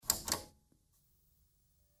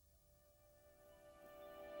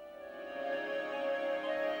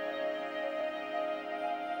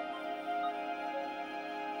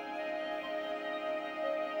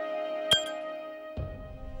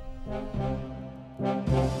Just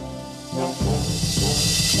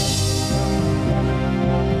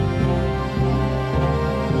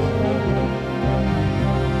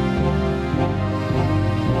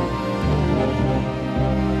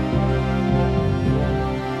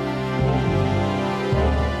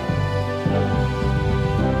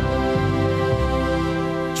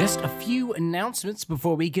a few announcements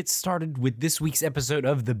before we get started with this week's episode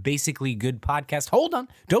of the Basically Good podcast. Hold on,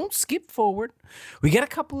 don't skip forward. We got a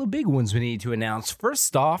couple of big ones we need to announce.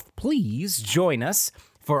 First off, please join us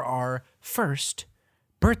for our first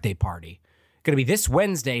birthday party. Going to be this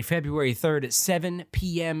Wednesday, February 3rd at 7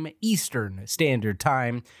 p.m. Eastern Standard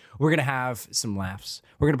Time. We're going to have some laughs.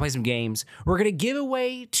 We're going to play some games. We're going to give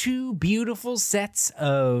away 2 beautiful sets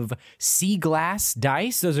of sea glass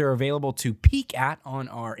dice. Those are available to peek at on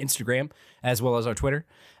our Instagram as well as our Twitter.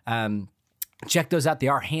 Check those out. They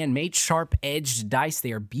are handmade, sharp-edged dice.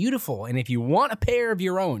 They are beautiful. And if you want a pair of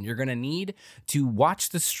your own, you're going to need to watch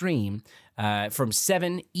the stream from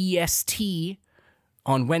 7 EST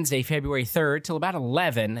on Wednesday, February 3rd, till about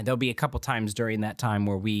 11. There'll be a couple times during that time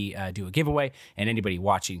where we do a giveaway, and anybody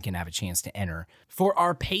watching can have a chance to enter. For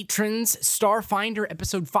our patrons, Starfinder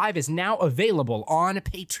Episode 5 is now available on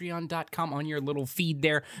patreon.com on your little feed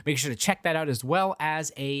there. Make sure to check that out, as well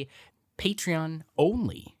as a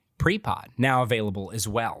Patreon-only pre-pod now available as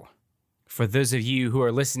well. For those of you who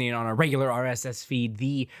are listening on a regular RSS feed,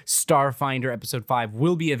 the Starfinder Episode 5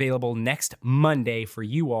 will be available next Monday for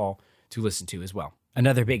you all to listen to as well.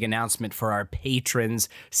 Another big announcement for our patrons.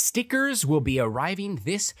 Stickers will be arriving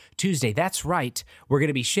this Tuesday. That's right. We're going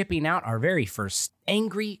to be shipping out our very first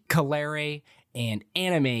Angry Calere and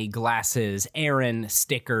Anime Glasses Aaron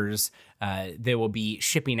stickers. They will be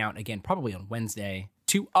shipping out again probably on Wednesday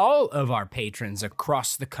to all of our patrons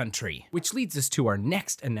across the country, which leads us to our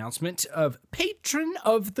next announcement of Patron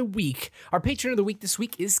of the Week. Our Patron of the Week this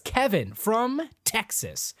week is Kevin from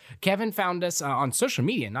Texas. Kevin found us on social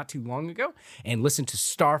media not too long ago and listened to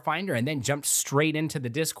Starfinder and then jumped straight into the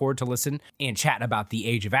Discord to listen and chat about the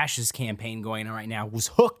Age of Ashes campaign going on right now, was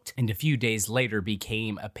hooked, and a few days later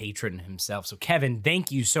became a patron himself. So Kevin,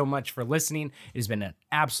 thank you so much for listening. It has been an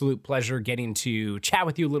absolute pleasure getting to chat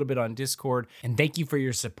with you a little bit on Discord, and thank you for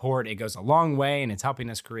your support. It goes a long way, and it's helping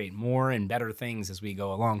us create more and better things as we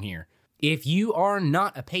go along here. If you are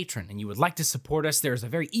not a patron and you would like to support us, there's a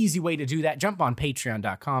very easy way to do that. Jump on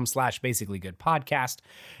patreon.com/basicallygoodpodcast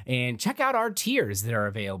and check out our tiers that are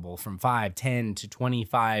available from $5, $10 to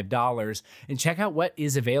 $25, and check out what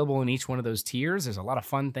is available in each one of those tiers. There's a lot of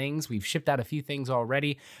fun things. We've shipped out a few things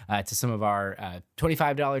already to some of our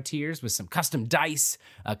 $25 tiers with some custom dice,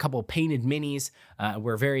 a couple painted minis.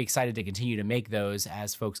 We're very excited to continue to make those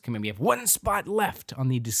as folks come in. We have one spot left on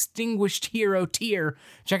the Distinguished Hero tier.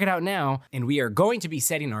 Check it out now. And we are going to be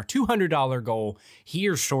setting our $200 goal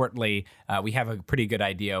here shortly. We have a pretty good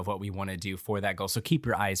idea of what we want to do for that goal, so keep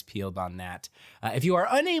your eyes peeled on that. If you are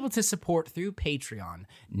unable to support through Patreon,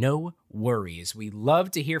 no worries. We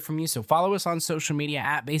love to hear from you, so follow us on social media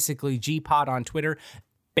at BasicallyGPod on Twitter,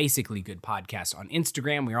 Basically Good Podcast on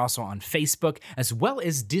Instagram. We are also on Facebook as well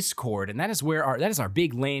as Discord, and that is our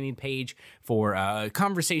big landing page for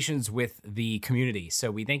conversations with the community. So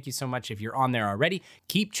we thank you so much if you're on there already.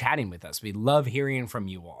 Keep chatting with us. We love hearing from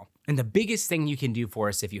you all. And the biggest thing you can do for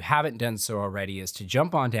us, if you haven't done so already, is to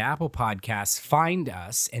jump onto Apple Podcasts, find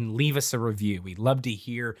us, and leave us a review. We'd love to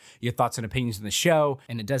hear your thoughts and opinions on the show,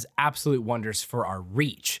 and it does absolute wonders for our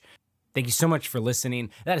reach. Thank you so much for listening.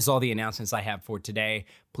 That is all the announcements I have for today.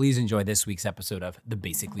 Please enjoy this week's episode of the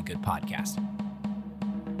Basically Good Podcast.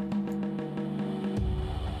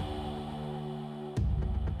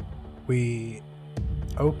 We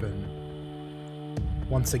open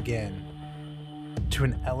once again to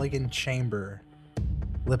an elegant chamber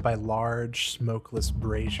lit by large smokeless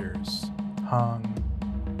braziers hung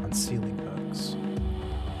on ceiling hooks.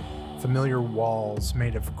 Familiar walls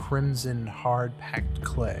made of crimson hard-packed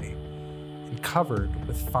clay and covered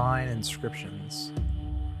with fine inscriptions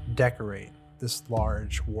decorate this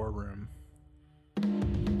large war room.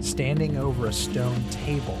 Standing over a stone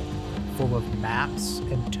table full of maps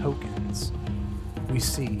and tokens, we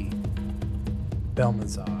see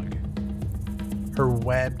Belmazog. Her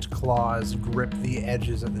webbed claws grip the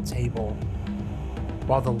edges of the table,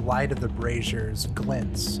 while the light of the braziers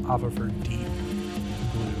glints off of her deep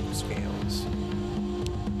blue scales.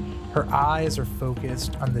 Her eyes are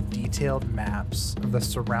focused on the detailed maps of the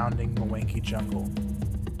surrounding Mwangi jungle,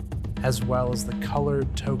 as well as the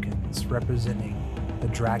colored tokens representing the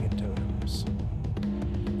dragon totems.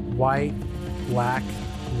 White, black,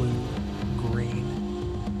 blue, green,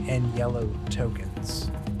 and yellow tokens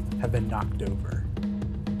have been knocked over,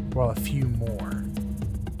 while a few more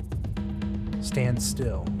stand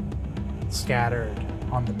still, scattered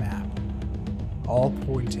on the map, all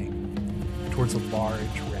pointing towards a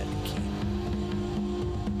large red keep.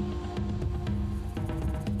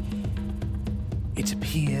 It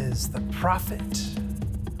appears the prophet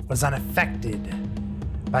was unaffected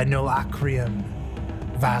by Nolacrium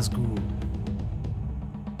Vazgul,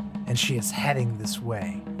 and she is heading this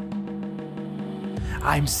way.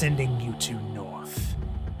 I'm sending you to north.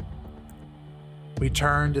 We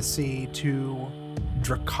turn to see two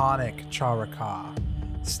draconic Charaka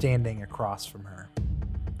standing across from her.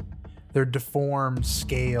 Their deformed,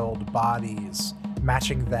 scaled bodies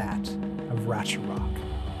matching that of Ratcharok.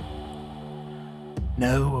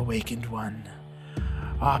 No, Awakened One.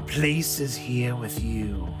 Our place is here with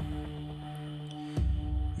you.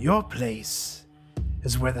 Your place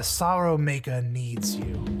is where the Sorrow Maker needs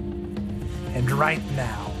you. And right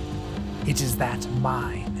now, it is that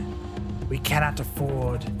mine. We cannot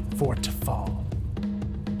afford for it to fall.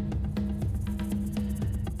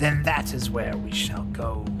 Then that is where we shall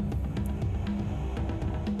go.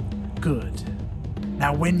 Good.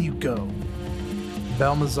 Now when you go,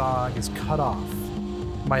 Belmazog is cut off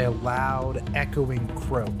by a loud, echoing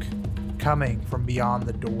croak coming from beyond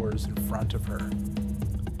the doors in front of her.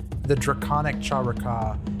 The draconic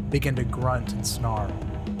Charaka begin to grunt and snarl.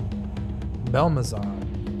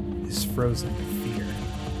 Belmazog is frozen with fear.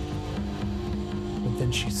 But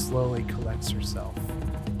then she slowly collects herself.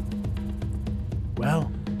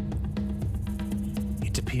 Well,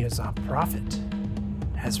 it appears our prophet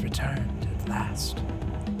has returned at last.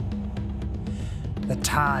 The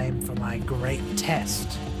time for my great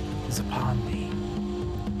test is upon me.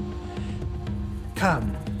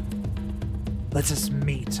 Come, let us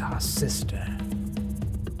meet our sister.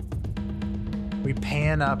 We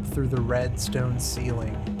pan up through the red stone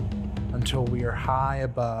ceiling until we are high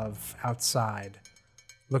above, outside,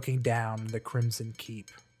 looking down the Crimson Keep.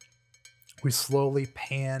 We slowly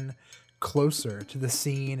pan closer to the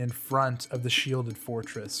scene in front of the shielded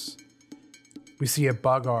fortress. We see a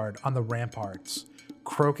Bugard on the ramparts,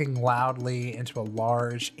 croaking loudly into a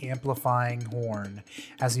large, amplifying horn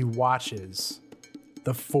as he watches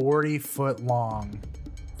the 40-foot-long,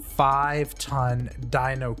 5-ton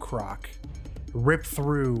Dino Croc rip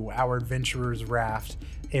through our adventurer's raft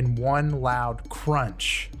in one loud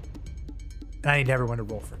crunch. I need everyone to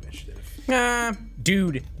roll for initiative.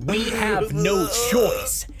 Dude, we have no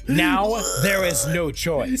choice. Now there is no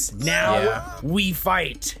choice. Now we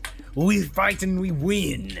fight. We fight and we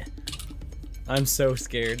win. I'm so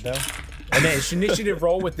scared though. And then initiative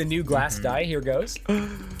roll with the new glass die. Here goes.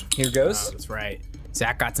 Here goes. Oh, that's right.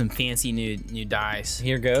 Zach got some fancy new dice.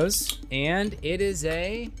 Here goes. And it is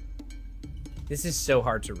a... This is so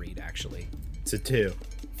hard to read, actually. It's a 2.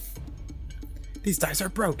 These dice are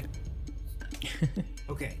broken.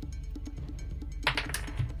 Okay.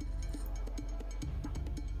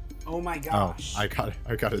 Oh my gosh. I got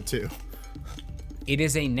it too. It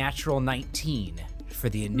is a natural 19 for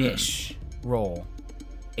the Inish roll.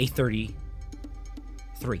 A 33.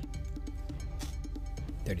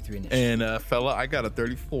 33 Inish. And fella, I got a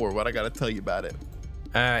 34. What I gotta tell you about it?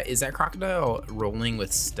 Is that crocodile rolling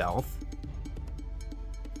with stealth?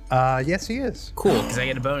 Yes, he is. Cool, because I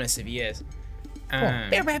get a bonus if he is.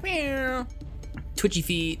 Twitchy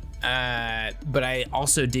feet, but I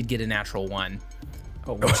also did get a natural 1.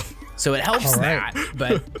 Oh, wow. So it helps All right. that,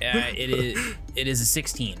 but it is a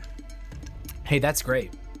 16. Hey, that's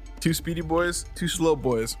great. 2 speedy boys, 2 slow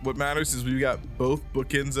boys. What matters is we got both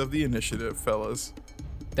bookends of the initiative, fellas.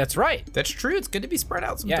 That's right. That's true. It's good to be spread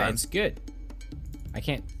out sometimes. Yeah, it's good. I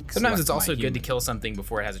can't. Sometimes it's select also my good to human. kill something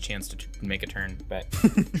before it has a chance to make a turn, but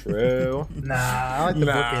True. Nah, I like the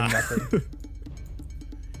bookend method.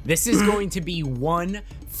 This is going to be one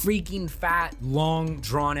freaking fat, long,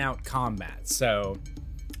 drawn-out combat, so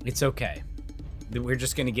it's okay. We're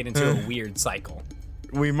just going to get into a weird cycle.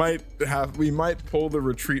 We might pull the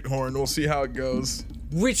retreat horn. We'll see how it goes.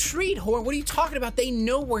 Retreat horn? What are you talking about? They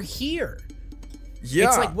know we're here. Yeah.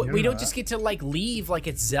 It's like we don't just get to like leave like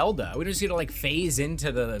it's Zelda. We don't just get to like phase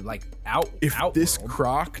into the like if this outworld.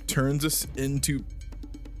 croc turns us into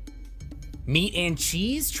Meat and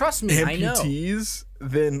cheese? Trust me, I know. amputees,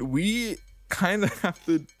 then we kind of have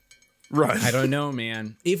to run. I don't know,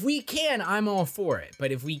 man. If we can, I'm all for it.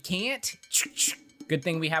 But if we can't, good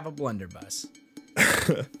thing we have a blunderbuss.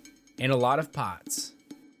 And a lot of pots.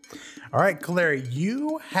 All right, Kaleri,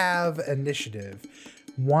 you have initiative.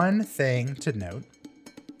 One thing to note,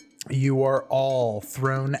 you are all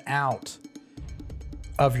thrown out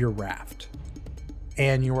of your raft.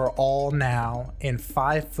 And you are all now in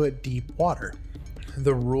 5 foot deep water.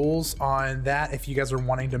 The rules on that, if you guys are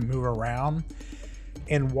wanting to move around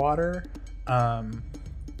in water,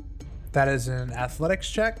 That is an athletics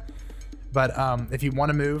check. But if you want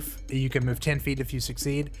to move, you can move 10 feet if you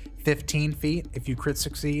succeed, 15 feet if you crit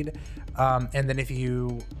succeed. And then if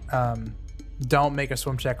you don't make a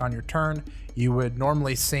swim check on your turn, you would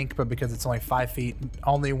normally sink, but because it's only 5 feet,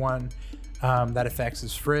 only one that affects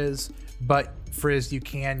is Frizz. But Frizz, you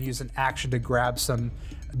can use an action to grab some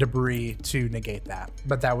debris to negate that,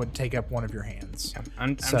 but that would take up one of your hands.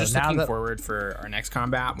 I'm just looking forward for our next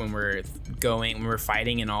combat when we're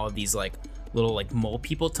fighting in all of these like little like mole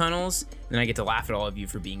people tunnels, and I get to laugh at all of you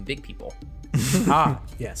for being big people.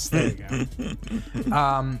 Yes, there you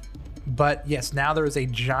go. But yes, now there is a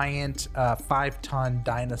giant 5-ton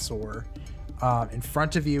dinosaur in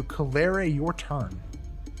front of you. Kalere, your turn.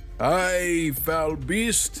 I, foul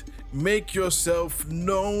beast, make yourself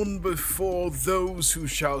known before those who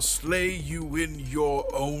shall slay you in your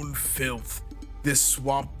own filth. This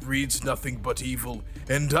swamp breeds nothing but evil,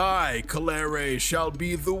 and I, Kalere, shall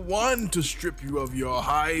be the one to strip you of your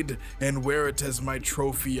hide and wear it as my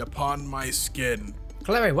trophy upon my skin.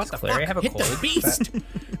 Clary, what the Clary, fuck? have a Hit cold. the beast.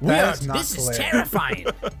 That is not This is Kalere. terrifying.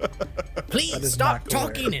 Please is stop not Kalere.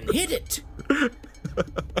 talking and hit it.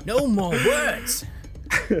 No more words.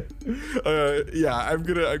 Yeah, I'm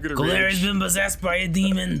gonna Clary's rage. been possessed by a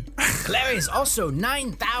demon. Clary is also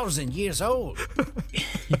 9,000 years old.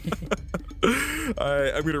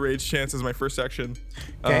 I'm gonna rage chance as my first action.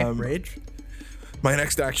 Okay, rage. My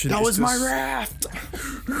next action. That is was my to raft.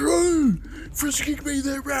 Frisky made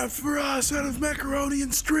that raft for us out of macaroni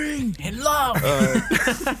and string. And love.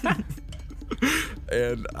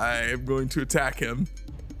 And I am going to attack him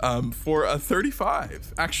for a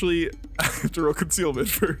 35. Actually, I have to roll concealment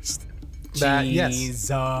first. That, yes.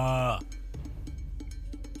 Jesus. I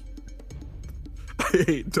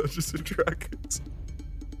hate Dungeons and Dragons.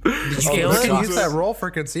 Did you You kill can it? use that roll for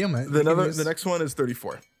concealment. The next one is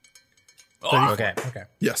 34. Oh, okay. Okay.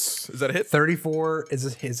 Yes. Is that a hit? 34 is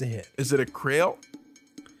a hit. Is it a Krail?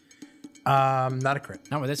 Not a crit.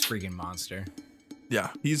 Not with this freaking monster. Yeah,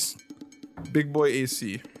 he's big boy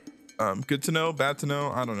AC. Good to know, bad to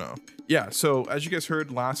know, I don't know. Yeah, so as you guys heard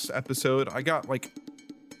last episode, I got like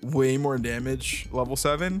way more damage level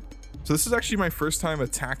 7. So this is actually my first time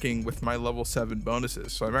attacking with my level 7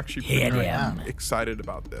 bonuses. So I'm actually pretty excited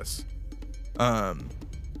about this.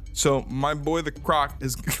 So my boy the Croc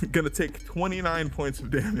is gonna take 29 points of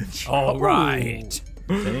damage. All right.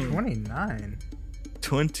 29.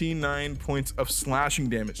 29 points of slashing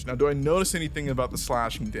damage. Now, do I notice anything about the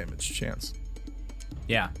slashing damage, Chance?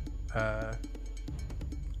 Yeah.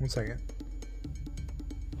 1 second.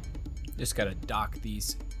 Just gotta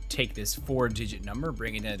take this 4-digit number,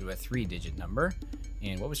 bring it into a 3-digit number.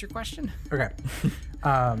 And what was your question? Okay.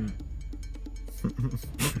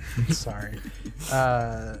 Sorry.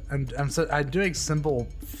 I'm doing simple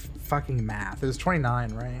fucking math. It was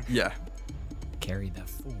 29, right? Yeah. Carry the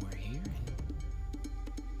 4 here.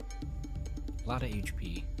 A lot of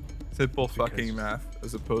HP. Simple fucking math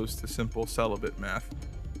as opposed to simple celibate math.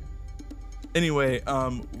 Anyway,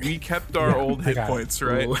 we kept our old hit got it. points,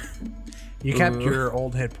 right? Ooh. You kept your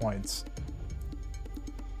old hit points.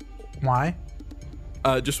 Why?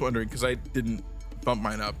 Just wondering, because I didn't bump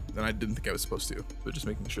mine up, and I didn't think I was supposed to. But just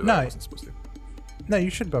making sure that No. I wasn't supposed to. No, you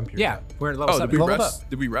should bump your Yeah, up. we're at level Oh, 7. did we Leveled rest?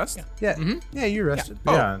 Did we rest? Yeah. Yeah, you rested.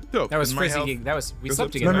 Oh, Yeah. dope. That was And my Frizzy. health That was we goes slept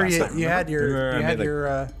up to together. Remember, last night, you had your Remember I you had made a-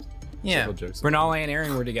 your Yeah. Several jokes. Bernal and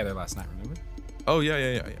Aaron were together last night. Remember? Oh,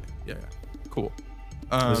 yeah. Cool.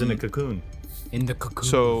 I was in a cocoon. In the cocoon.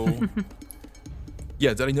 So,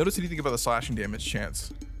 yeah, did I notice anything about the slashing damage,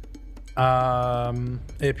 Chance?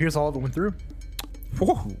 it appears all of it went through.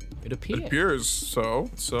 it appears. It appears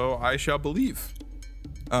so I shall believe.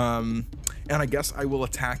 And I guess I will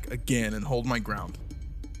attack again and hold my ground.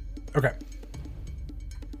 Okay.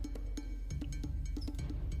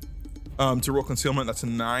 To roll concealment, that's a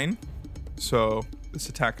 9. So this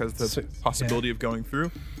attack has the So- possibility of going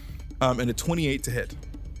through. And a 28 to hit.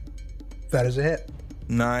 That is a hit.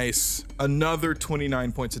 Nice. Another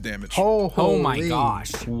 29 points of damage. Oh my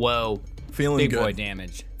gosh. Whoa. Feeling Big good. boy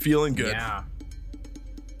damage. Feeling good. Yeah.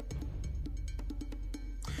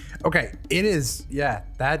 Okay, it is. Yeah,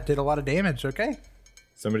 that did a lot of damage. Okay.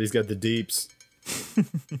 Somebody's got the deeps.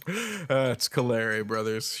 It's Kalere,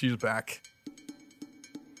 brothers. She's back.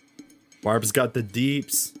 Barb's got the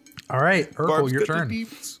deeps. All right, Urkel, Barb's your got the turn.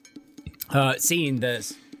 beeps. Seeing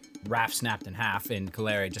this raft snapped in half and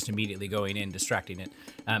Kalere just immediately going in, distracting it,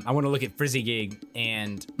 I want to look at Frizzy Gig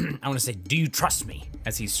and I want to say, "Do you trust me?"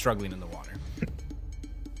 as he's struggling in the water.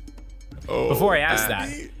 Before I ask that,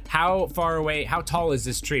 how far away, how tall is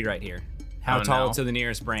this tree right here? How don't tall know. to the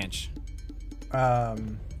nearest branch?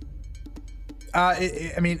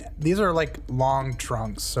 I mean, these are like long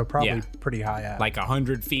trunks, so probably Yeah. pretty high up. Like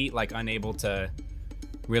 100 feet, like unable to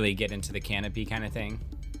really get into the canopy kind of thing.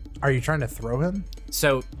 Are you trying to throw him?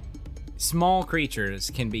 So, small creatures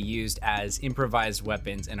can be used as improvised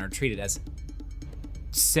weapons and are treated as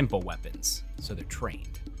simple weapons. So they're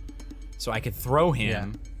trained. So I could throw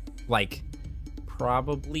him like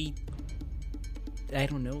probably, I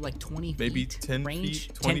don't know, like 20 Maybe feet 10 range?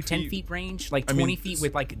 feet, 20 10 feet? feet range? Like I 20 mean, feet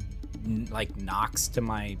with like knocks to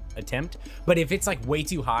my attempt. But if it's like way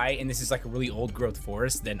too high and this is like a really old growth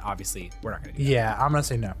forest, then obviously we're not going to do Yeah, I'm gonna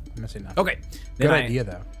say no. Okay. Good Then idea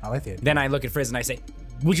though. I like the idea. Then I look at Frizz and I say,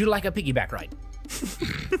 would you like a piggyback ride?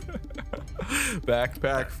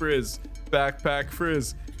 Backpack Frizz. Backpack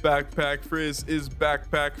Frizz. Backpack Frizz is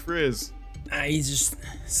Backpack Frizz. He's just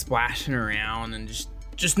splashing around and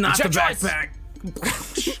just not the your choice. backpack.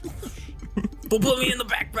 Put me in the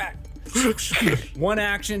backpack. One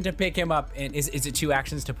action to pick him up, and is it 2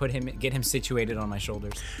 actions to get him situated on my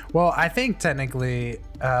shoulders? Well, I think technically,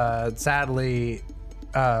 sadly,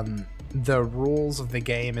 the rules of the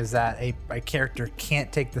game is that a character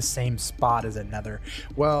can't take the same spot as another.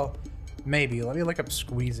 Well, maybe. Let me look up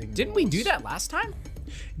squeezing. Didn't we rules. do that last time?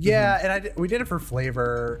 Yeah, and we did it for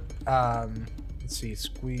flavor. Let's see,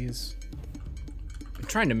 squeeze. I'm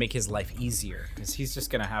trying to make his life easier because he's just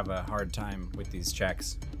gonna have a hard time with these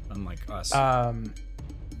checks, unlike us. And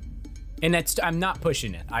I'm not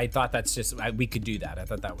pushing it. I thought that's just we could do that. I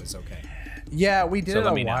thought that was okay. Yeah, we did So it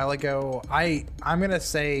let a me know. while ago. I'm gonna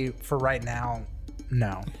say for right now,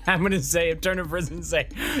 no. I'm gonna say, turn to Frizz and say,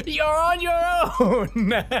 "You're on your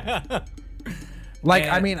own." Like,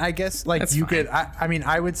 And I mean, I guess like That's you fine. could. I mean,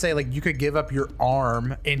 I would say like you could give up your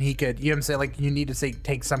arm, and he could. You know what I'm saying? Like you need to say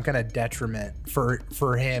take some kind of detriment for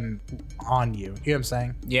him on you. You know what I'm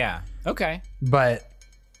saying? Yeah. Okay. But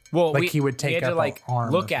Well, Like, he would take had to up like a arm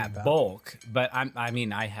or look something at like that. bulk, but I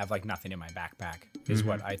mean, I have like nothing in my backpack. Is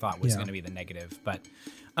what I thought was Yeah. going to be the negative, but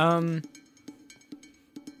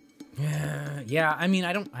yeah. I mean,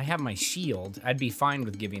 I have my shield. I'd be fine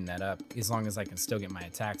with giving that up as long as I can still get my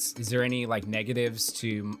attacks. Is there any like negatives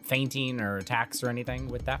to fainting or attacks or anything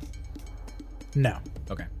with that? no.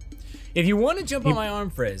 Okay. If you want to jump on my arm,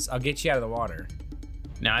 Frizz, I'll get you out of the water.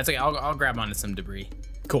 No, it's like I'll grab onto some debris.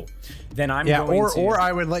 Cool. Then I'm Yeah, going or to... or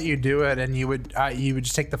I would let you do it, and you would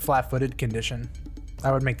just take the flat-footed condition.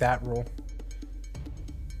 I would make that rule.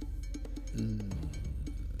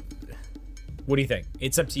 What do you think?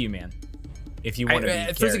 It's up to you, man. If you want to be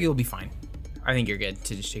Physically, carried. you'll be fine. I think you're good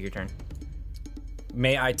to just take your turn.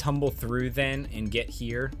 May I tumble through then and get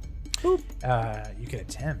here? You can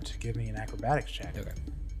attempt. Give me an acrobatics check. Okay.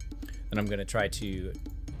 Then I'm gonna try to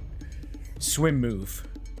swim move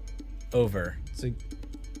over. So,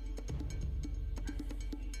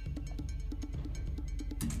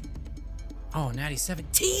 Oh, natty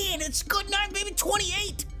 17. It's good night, baby.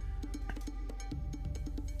 28.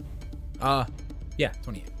 Yeah,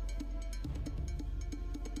 28.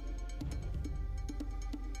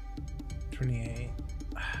 28.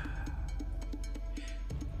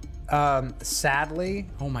 Sadly,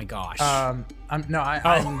 Oh my gosh. I'm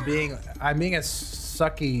being a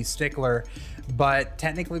sucky stickler, but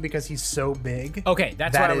technically because he's so big. Okay,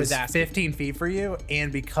 that's that what I was is asking. 15 feet for you,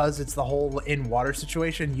 and because it's the whole in water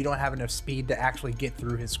situation, you don't have enough speed to actually get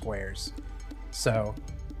through his squares. So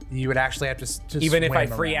you would actually have to Even if I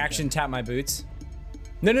swim free around action him. tap my boots?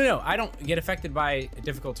 No. I don't get affected by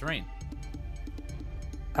difficult terrain.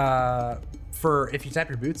 For if you tap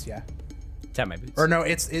your boots, yeah. Tap my boots. Or no,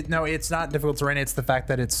 it's not difficult terrain. It's the fact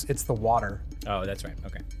that it's the water. Oh, that's right.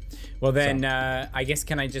 Okay. Well, then I guess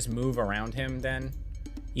can I just move around him then?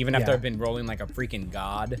 Even after Yeah. I've been rolling like a freaking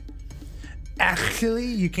god? Actually,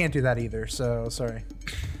 you can't do that either. So sorry.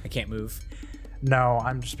 I can't move. No,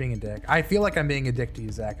 I'm just being a dick. I feel like I'm being a dick to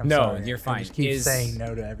you, Zach. I'm No, sorry. you're I fine. just keep Is- saying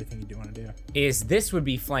no to everything you do want to do. This would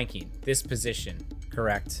be flanking, this position,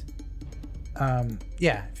 correct?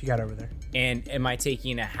 Yeah, if you got over there. And am I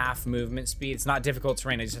taking a half movement speed? It's not difficult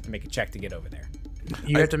terrain. I just have to make a check to get over there.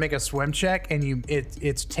 You have to make a swim check, and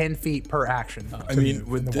it's 10 feet per action. I mean,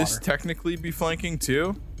 would this technically be flanking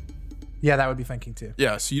too? Yeah, that would be thinking too.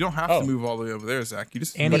 Yeah, so you don't have to move all the way over there, Zach. You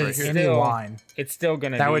just Any, move right here. any line. It's still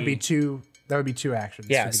gonna. That would be two. That would be two actions.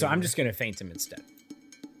 Yeah, to so get I'm over just gonna feint him instead.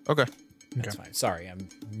 Okay. That's fine. Sorry, I'm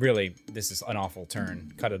really. This is an awful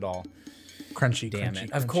turn. Cut it all. there. Crunchy. Damn crunchy,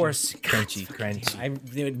 it. Of crunchy. course. Crunchy, crunchy. I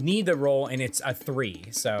need the roll, and it's a 3.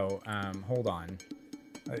 So hold on.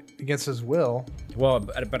 Against his will. Well,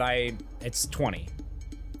 but it's 20.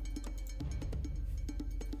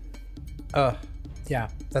 Yeah,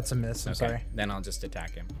 that's a miss. I'm Okay. sorry. Then I'll just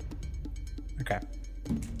attack him. Okay.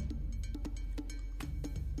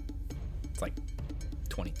 It's like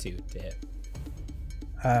 22 to hit.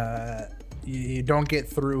 You don't get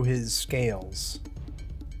through his scales,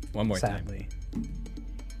 One more sadly. time.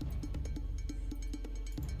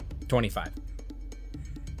 25.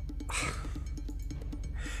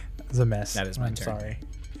 It's a mess. That is my I'm turn. sorry.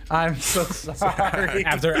 I'm so sorry.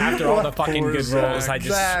 After all the fucking Poor good rolls, I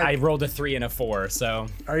Zach. rolled a 3 and a 4, so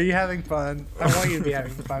Are you having fun? I want you to be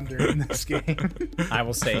having fun during this game. I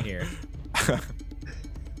will stay here.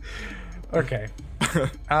 Okay.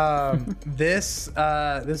 This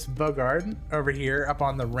Bogard over here up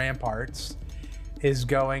on the ramparts is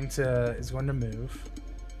going to move.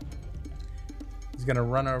 He's gonna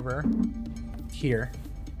run over here,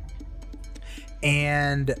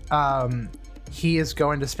 and he is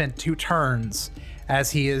going to spend 2 turns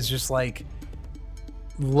as he is just like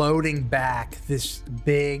loading back this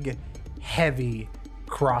big, heavy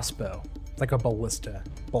crossbow, like a ballista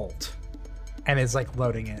bolt, and is like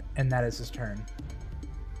loading it, and that is his turn.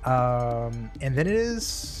 And then it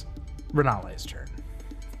is Renale's turn.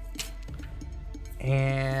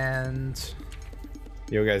 And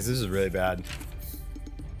Yo, guys, this is really bad.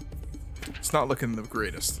 It's not looking the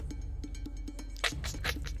greatest.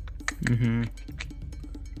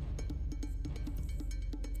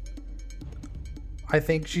 I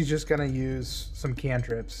think she's just gonna use some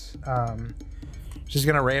cantrips. She's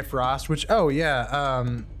gonna Ray of Frost, which I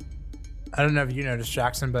don't know if you noticed,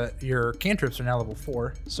 Jackson, but your cantrips are now level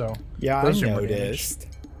 4. So Yeah, I those do more damage. noticed.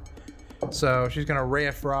 So she's gonna Ray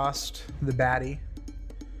of Frost the baddie.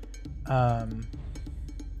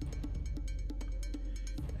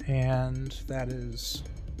 And that is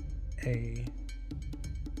a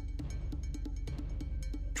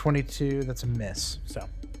 22. That's a miss. So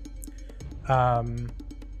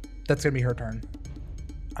that's gonna be her turn.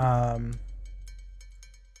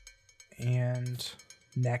 And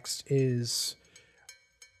next is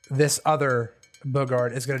this other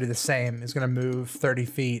Bogard is going to do the same. Is going to move 30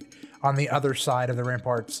 feet on the other side of the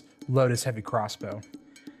ramparts, load his heavy crossbow.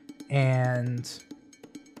 And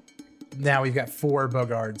now we've got 4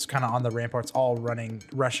 Bogards kind of on the ramparts, all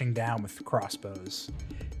rushing down with crossbows.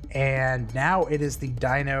 And now it is the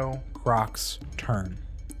Dino Croc's turn.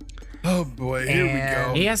 Oh boy, here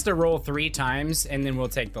And- we He go. has to roll 3 times, and then we'll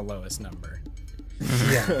take the lowest number.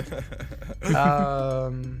 Yeah.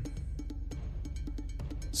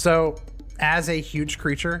 So, as a huge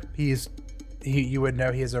creature, you would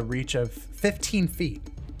know he has a reach of 15 feet.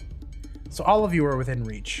 So all of you are within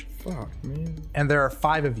reach, Fuck, man. and there are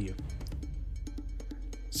 5 of you.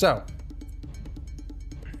 So,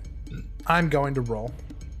 I'm going to roll.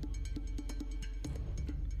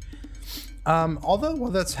 Although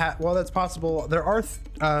while that's possible, there are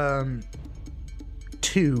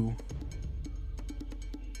 2.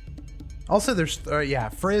 Also, there's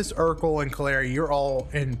Frizz, Urkel, and Kaleri. You're all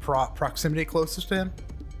in proximity closest to him,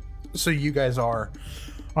 so you guys are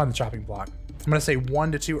on the chopping block. I'm gonna say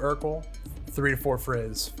 1 to 2 Urkel, 3 to 4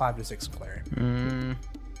 Frizz, 5 to 6 Kaleri.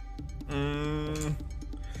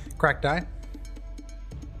 Crack die.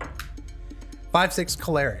 5, 6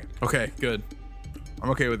 Kaleri. Okay, good. I'm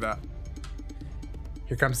okay with that.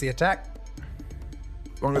 Here comes the attack.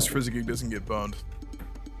 As long as Frizzigig doesn't get boned.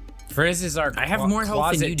 Frizz is our I have more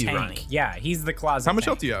health than closet you do, tank. Ronnie. Yeah, he's the closet How much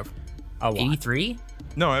tank. health do you have? A lot. 83?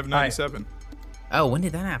 No, I have 97. Oh, when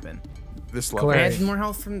did that happen? This level. I Claire. had more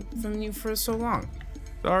health from you for so long.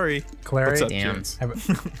 Sorry. Kaleri. What's up, Damn. Chance? I have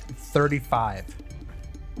 35.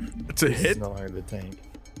 It's a This hit. is no longer the tank.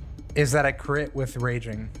 Is that a crit with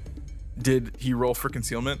raging? Did he roll for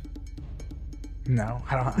concealment? No,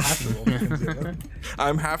 I don't have to roll for concealment.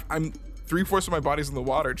 I'm 3/4 of my body's in the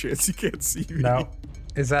water, Chance. You can't see me. No.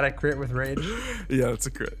 Is that a crit with rage? Yeah, that's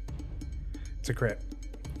a crit. It's a crit.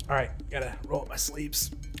 All right, gotta roll up my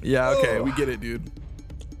sleeves. Yeah, okay, we get it, dude.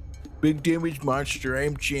 Big damage monster,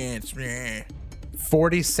 I'm Chance. Meh.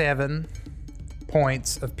 47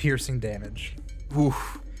 points of piercing damage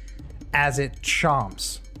Oof. as it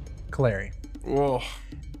chomps Kaleri. Whoa.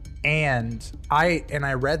 And I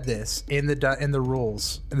read this in the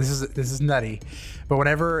rules. And this is nutty, but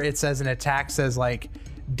whenever it says an attack says like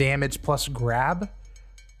damage plus grab,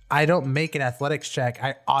 I don't make an athletics check.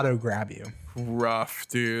 I auto grab you, Rough,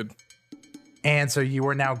 dude. and so you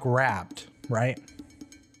are now grabbed, right?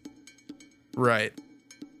 Right.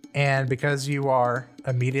 And because you are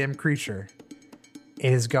a medium creature,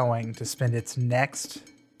 it is going to spend its next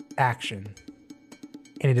action,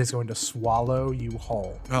 and it is going to swallow you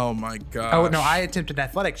whole. Oh my god. Oh, no, I attempted an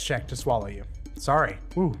athletics check to swallow you. Sorry.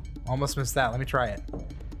 Ooh, almost missed that. Let me try it.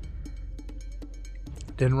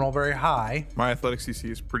 Didn't roll very high. My athletics DC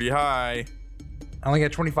is pretty high. I only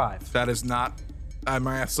got 25. That is not.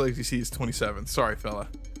 My athletics DC is 27. Sorry, fella.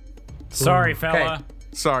 Sorry, fella. Okay.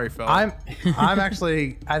 Sorry, fella. I'm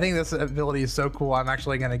actually. I think this ability is so cool. I'm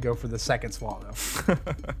actually gonna go for the second swallow.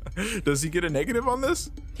 Does he get a negative on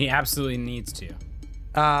this? He absolutely needs to.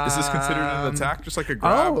 Is this considered an attack, just like a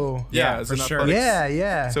grab? Oh. Yeah, is for it sure. athletics?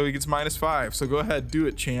 Yeah. So he gets -5. So go ahead, do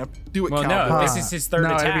it, champ. Do it, Well, cowboy. no, this is his third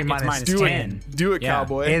No, it'd attack. be It's minus minus do 10. it, do it, Yeah.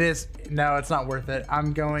 cowboy. It is. No, it's not worth it.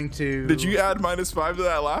 I'm going to. Did you add -5 to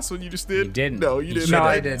that last one you just did? You didn't. No, you didn't. No,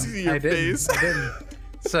 I didn't didn't. see your I didn't. face. I didn't.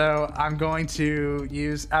 So I'm going to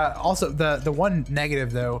use. Also, the one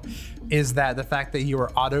negative though is that the fact that you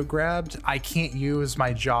are auto grabbed, I can't use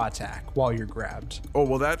my jaw attack while you're grabbed. Oh,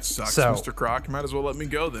 well, that sucks, So- Mr. Croc. Might as well let me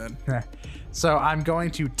go then. So I'm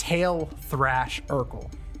going to tail thrash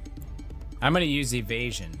Urkel. I'm going to use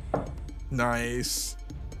evasion. Nice.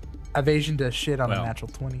 Evasion to shit on Well. a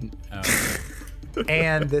natural 20. Oh.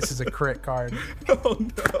 And this is a crit card. Oh,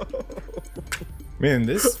 no. Man,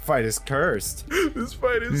 this fight is cursed. This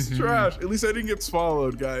fight is trash. At least I didn't get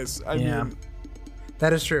swallowed, guys. I Yeah. mean,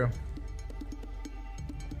 That is true.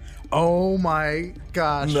 Oh my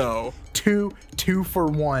gosh. no. Two for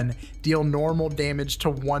one. Deal normal damage to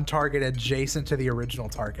one target adjacent to the original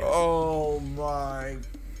target. Oh, my.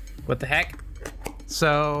 What the heck?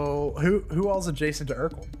 So who all's adjacent to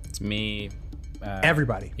Urkel? It's me.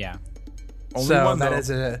 Everybody. Yeah. Only So one, that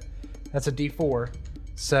though. is that's a D4.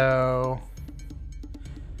 So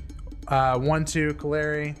 1, 2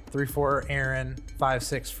 Kaleri, 3, 4 Aaron, 5,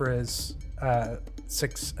 6 Frizz,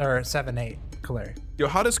 6 or 7, 8 Kaleri. Yo,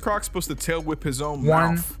 how does Croc supposed to tail whip his own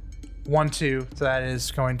 1, mouth? 1, 2. So that is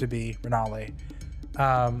going to be Renale.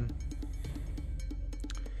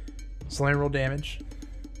 Slam roll damage,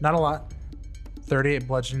 not a lot. 38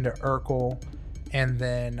 bludgeoning to Urkel, and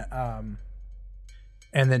then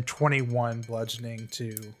 21 bludgeoning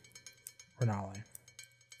to Renale.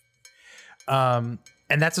 And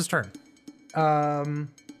that's his turn.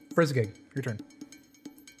 Frizzigig, your turn.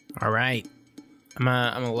 All right. I'm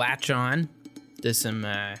gonna latch on to some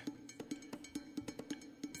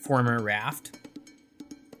former raft.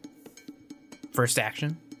 First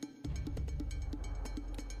action.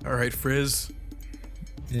 All right, Frizz.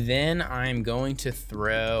 Then I'm going to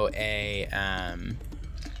throw a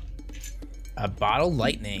bottle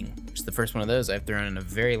lightning. It's the first one of those I've thrown in a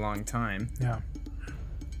very long time. Yeah.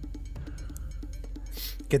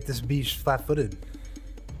 Get this beast flat-footed.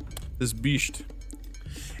 This beast.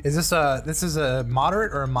 Is this a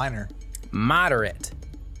moderate or a minor? Moderate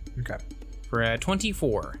Okay. for a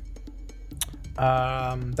 24.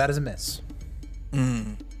 That is a miss.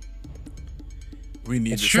 We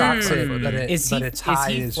need It this. shocks it, Hmm. but Is he, its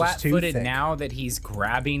high is just too flat-footed thick. now that he's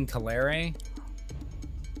grabbing Kalere?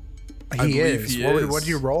 He believe is. he What is. would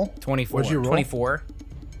you roll? 24. What'd you roll? 24.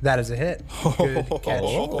 That is a hit. Good catch,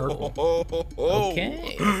 Urkel.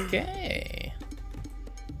 Okay. Okay.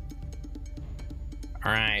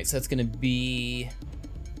 All right. So that's gonna be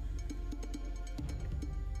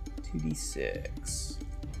 2d6.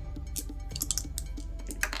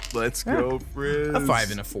 Let's go, Frizz. A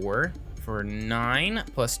 5 and a 4 for 9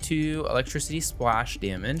 plus 2 electricity splash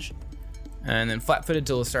damage, and then flat-footed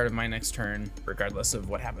till the start of my next turn, regardless of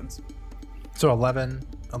what happens. So 11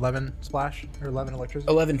 splash or 11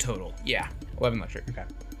 electricity. 11 total. Yeah, 11 electric. Okay.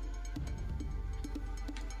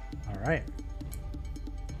 All right.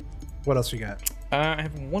 What else you got? I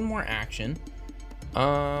have one more action.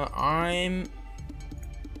 I'm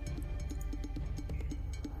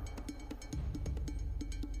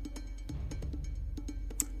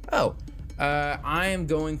I am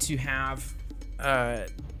going to have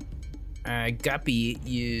Guppy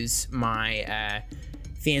use my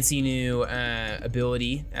fancy new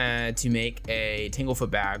ability to make a Tanglefoot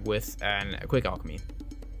bag with a quick alchemy,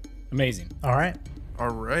 Amazing. All right.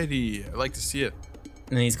 Alrighty. I'd like to see it.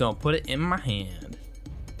 and then he's gonna put it in my hand.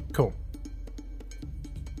 Cool.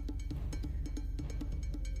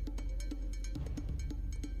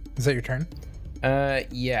 Is that your turn?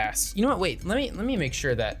 Yes. You know what? Wait. Let me make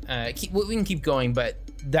sure that we can keep going, but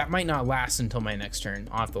that might not last until my next turn.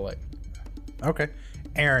 I'll have to look. Okay.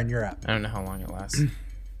 Aaron, you're up. I don't know how long it lasts.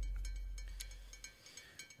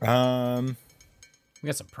 We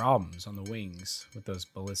got some problems on the wings with those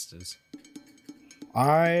ballistas.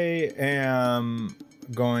 I am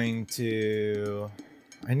going to.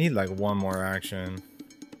 I need like one more action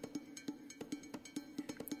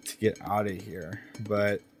to get out of here,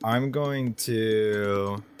 but I'm going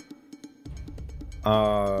to.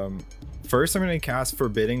 First, I'm going to cast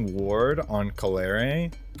Forbidding Ward on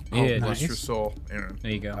Kalere. Yeah, Bless nice. your soul, Aaron.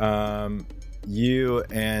 there you go. You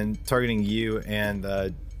and targeting you and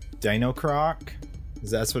the Dino Croc.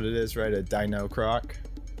 That's what it is, right? A Dino Croc.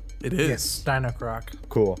 It is. Yes. Dino Croc.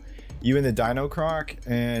 Cool. you and the Dino Croc,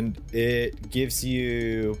 and it gives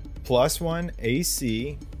you +1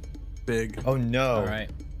 AC. Big. Oh no! All right.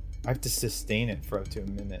 I have to sustain it for up to a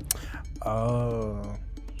minute. Oh,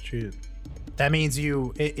 shoot. That means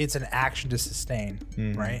it's an action to sustain,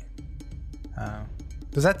 Mhm. right?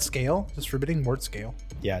 Does that scale? Does Forbidding Ward scale?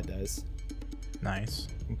 Yeah, it does. Nice.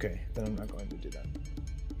 Okay, then I'm not going to do that.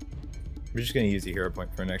 We're just going to use a hero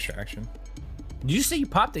point for an extra action. Did you say you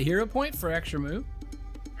popped a hero point for extra move?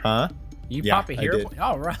 Huh? You Yeah, pop a I hero did. point.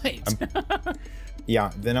 All right.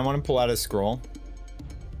 Yeah, then I want to pull out a scroll.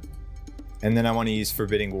 And then I want to use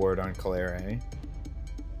Forbidding Ward on Calere.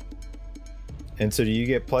 And so do you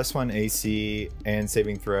get +1 AC and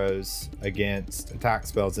saving throws against attack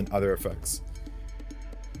spells and other effects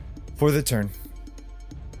for the turn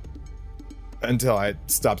until I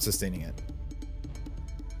stop sustaining it.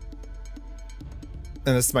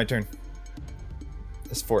 And this is my turn.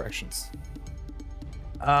 That's 4 actions.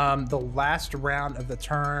 The last round of the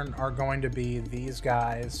turn are going to be these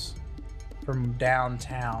guys from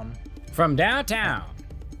downtown, From downtown.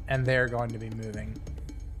 and they're going to be moving.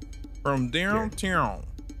 From downtown.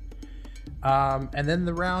 And then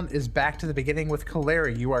the round is back to the beginning with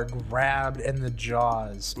Kaleri. You are grabbed in the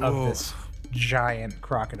jaws of Oof. this giant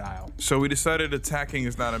crocodile. So we decided attacking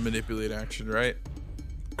is not a manipulate action, right?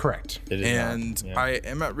 Correct. It is not. And Yeah. I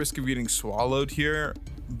am at risk of getting swallowed here,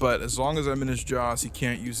 but as long as I'm in his jaws, he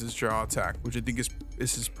can't use his jaw attack, which I think is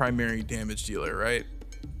his primary damage dealer, right?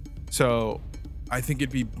 So I think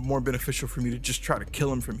it'd be more beneficial for me to just try to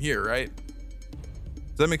kill him from here, right?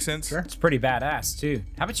 Does that make sense? Sure. It's pretty badass too.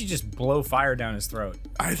 How about you just blow fire down his throat?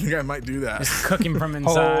 I think I might do that. Cook him from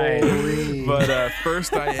inside. Holy. But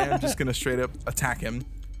first, I am just gonna straight up attack him.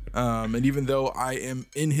 And even though I am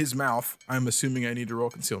in his mouth, I'm assuming I need to roll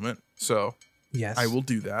concealment. So Yes. I will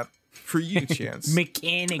do that for you, Chance.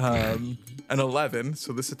 Mechanic. An 11.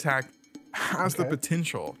 So this attack has the Okay.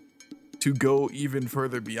 potential to go even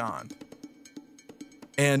further beyond.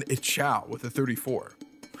 And it shall with a 34.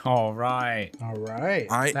 All right. All right.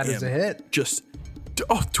 I That is am a hit. Just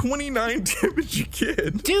 29 damage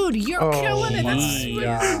again. Dude, you're Oh killing it. That's my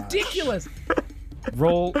gosh. ridiculous.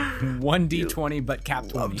 Roll 1d20, but cap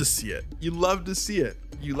 20. Love to see it. You love to see it.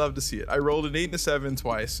 You love to see it. I rolled an 8 and a 7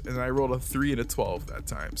 twice, and I rolled a 3 and a 12 that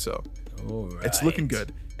time. So All right. it's looking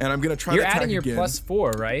good. And I'm gonna try You're to attack adding your again.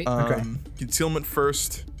 +4, right? Okay. Concealment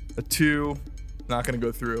first, a 2, not gonna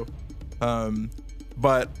go through.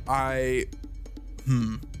 But I,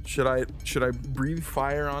 should I breathe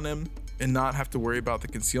fire on him and not have to worry about the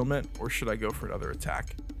concealment, or should I go for another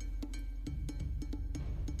attack?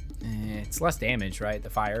 It's less damage, right? The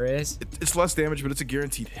fire is. It's less damage, but it's a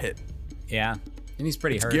guaranteed hit. Yeah. And he's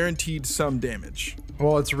pretty hurt. Guaranteed some damage.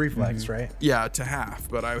 Well, it's a reflex, right? Yeah, to half,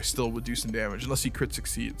 but I still would do some damage unless he crit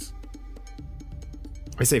succeeds.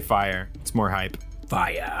 I say fire. It's more hype.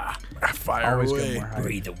 Fire. Fire Always away. good more hype.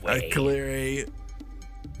 Breathe away. Calere,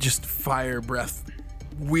 just fire breath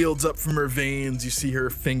wields up from her veins. You see her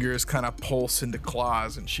fingers kind of pulse into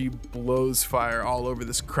claws, and she blows fire all over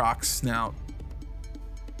this croc's snout.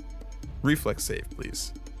 Reflex save,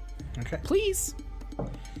 please. Okay. Please.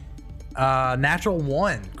 Natural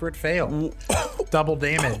 1. Crit fail. Double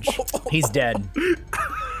damage. He's dead.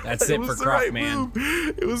 That's it for was the Croc, right man.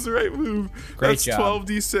 move. It was the right move. Great That's job.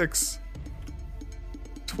 12d6.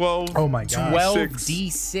 12. Oh my gosh.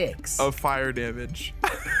 12d6. of fire damage.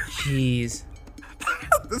 Jeez.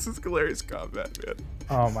 This is hilarious combat, man.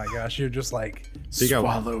 Oh my gosh. You're just like, you got-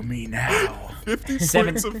 swallow me now. 50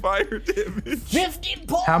 Seven- points of fire damage. 50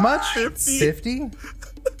 points. How much? 50. 50?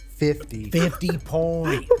 50. 50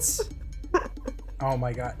 points. Oh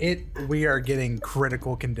my god. We are getting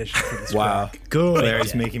critical condition for this Wow. croc. Good.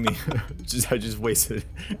 Larry's making me. I just wasted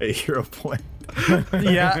a hero point.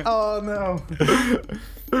 Yeah. Oh no.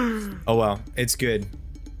 Oh well, it's good.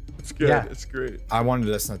 It's good. Yeah. It's great. I wanted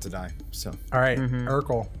us not to die, so All right,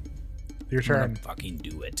 Urkel. Your I'm turn. gonna fucking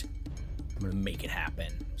do it. I'm gonna make it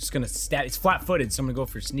happen. Just gonna stab. It's flat-footed, so I'm gonna go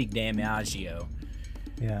for sneak damaggio.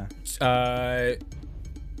 Yeah. I'm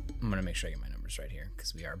gonna make sure I get my numbers right here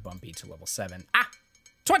because we are bumpy to level 7.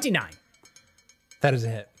 29. That is a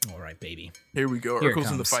hit. All right, baby. Here we go. Here it Urkel's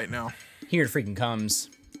in the comes. fight now. Here it freaking comes.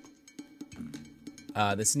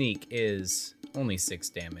 The sneak is only 6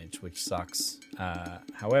 damage, which sucks.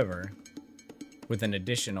 However, with an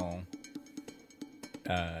additional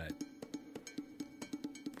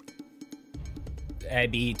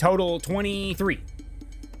it'd be total 23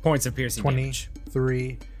 points of piercing damage.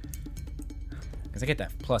 23. Because I get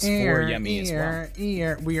that +4 yummy as well.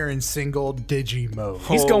 We are in single digi mode.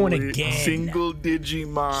 He's going Holy again. Single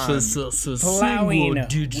Digimon. Plowing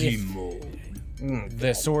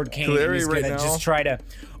The sword cane Kaleri is right gonna now- just try to.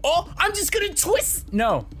 Oh, I'm just gonna twist.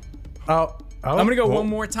 No, Oh. I'm gonna go one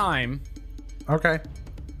more time. Okay.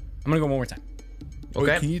 I'm gonna go one more time. Wait,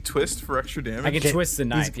 Okay. can you twist for extra damage? I can twist the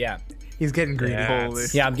knife. Yeah. He's getting greedy. Holy.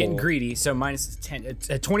 Yeah, I'm getting greedy. So minus 10,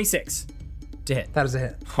 26 to hit. That is a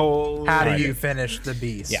hit. Holy. How do you finish the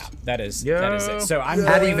beast? Yeah, that is it. So I'm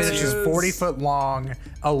How do you going finish this to- 40-foot long,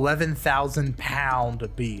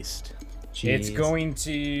 11,000-pound beast? It's going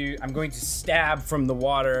to. I'm going to stab from the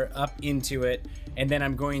water up into it, and then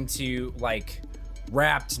I'm going to like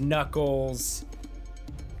wrapped knuckles,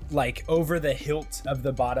 like over the hilt of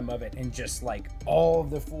the bottom of it, and just like all of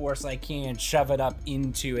the force I can shove it up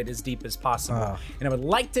into it as deep as possible. And I would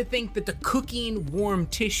like to think that the cooking warm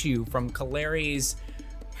tissue from Kaleri's,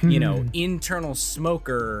 internal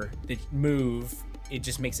smoker that move, it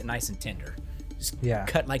just makes it nice and tender. Just Yeah.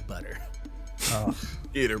 cut like butter.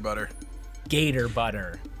 Gator butter. Gator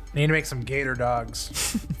butter. Need to make some gator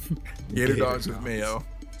dogs. Gator dogs with mayo.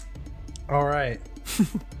 All right.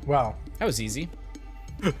 Well, That was easy.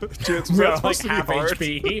 Chance, was that supposed to be half hard?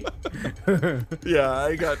 HP. Yeah,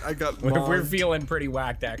 I got We're bombed. feeling pretty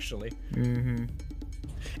whacked, actually. Mm-hmm.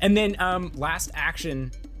 And then last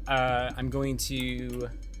action, I'm going to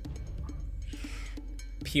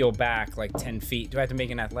peel back like 10 feet. Do I have to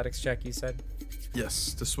make an athletics check, you said,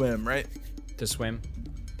 Yes, to swim, right? to swim?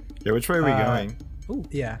 Yeah, which way are we going?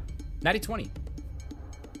 yeah. Natty 20. All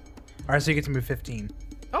right, so you get to move 15.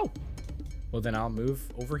 Oh. Well, then I'll move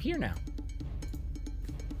over here now.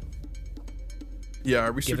 Yeah,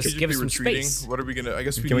 are we Give us strategically some retreating? space. What are we gonna? I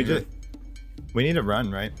guess we Can we need do to. it? We need to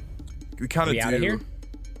run, right? We kind of We do. outta here?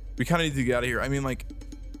 We kind of need to get out of here. I mean, like,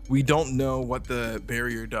 we don't know what the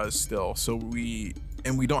barrier does still, so we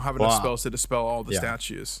don't have enough Wow. spells to dispel all the Yeah.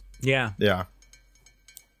 statues. Yeah. Yeah.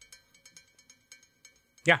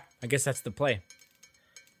 Yeah. I guess that's the play.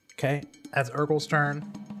 Okay, that's Urkel's turn.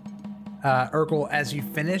 Urkel, as you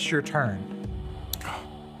finish your turn,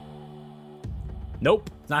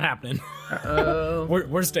 Nope. Not happening.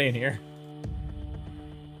 We're staying here.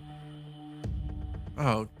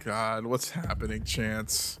 Oh God, what's happening,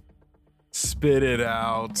 Chance? Spit it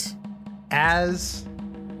out. as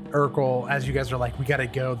Urkel, as you guys are like, we gotta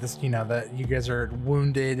go. This, that you guys are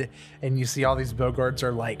wounded, and you see all these Bogarts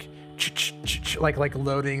are like, like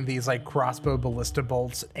loading these like crossbow ballista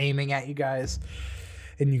bolts, aiming at you guys,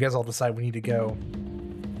 and you guys all decide we need to go.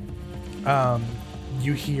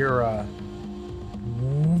 You hear a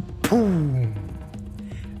boom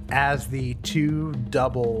as the two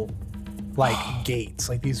double gates,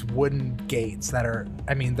 like these wooden gates that are,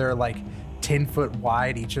 they're like 10 foot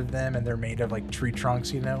wide, each of them, and they're made of like tree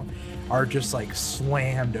trunks, are just like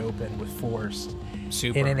slammed open with force.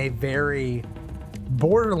 Super. And in a very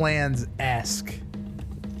Borderlands-esque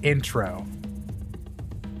intro,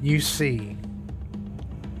 you see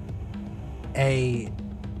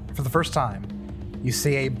for the first time, you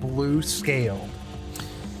see a blue scale,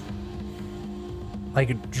 like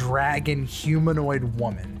a dragon humanoid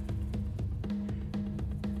woman.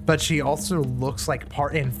 But she also looks like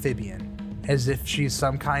part amphibian, as if she's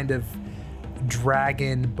some kind of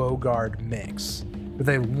dragon Bogard mix, with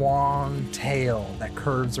a long tail that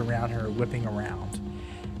curves around her, whipping around.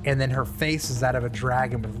 And then her face is that of a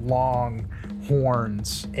dragon with long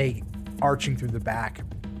horns arching through the back.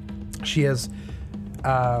 She has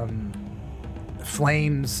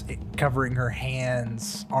flames covering her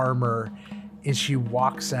hands, armor, and she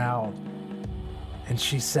walks out and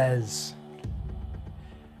she says,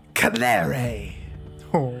 "Kaleri,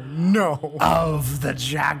 Oh no. of the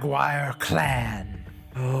Jaguar clan.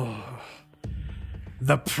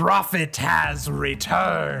 The prophet has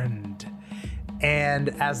returned." And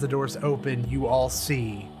as the doors open, you all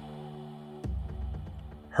see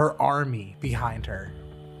her army behind her.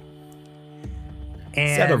 And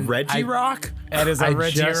Is that a Reggie Rock? That is a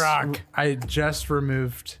Reggie Rock. I just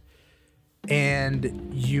removed, and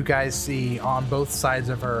you guys see on both sides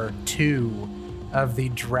of her two of the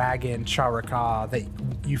dragon Charaka that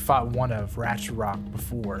you fought one of, Ratchet Rock,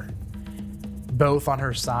 before. Both on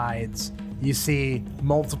her sides, you see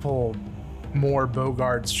multiple more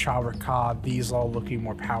Bogarts Charaka, these all looking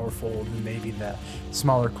more powerful than maybe the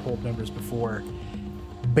smaller cult members before.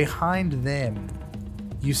 Behind them,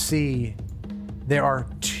 you see there are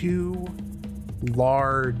two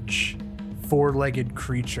large four-legged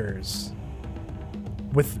creatures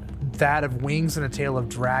with that of wings and a tail of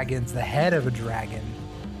dragons, the head of a dragon,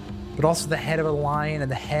 but also the head of a lion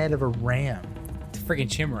and the head of a ram. It's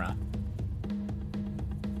freaking Chimera.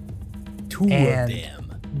 Two And of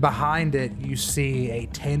them. behind it, you see a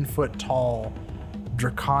 10-foot tall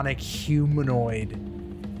draconic humanoid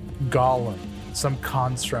golem, some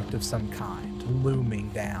construct of some kind. looming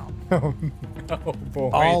down. Oh,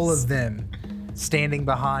 boys. All of them standing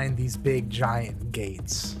behind these big giant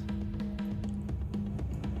gates.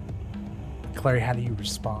 Clary, how do you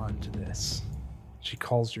respond to this? She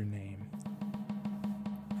calls your name.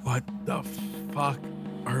 What the fuck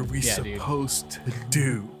are we Yeah, dude. supposed to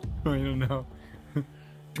do? I don't know.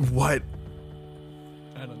 What?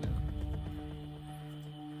 I don't know.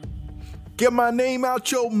 Get my name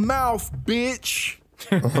out your mouth, bitch.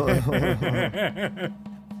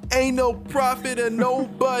 Ain't no prophet or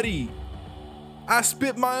nobody. I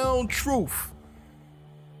spit my own truth.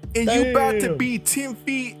 And you about to be 10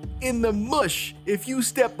 feet in the mush if you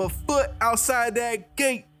step a foot outside that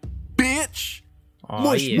gate, bitch. Oh,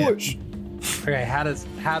 Mush, yeah. mush. Okay, how does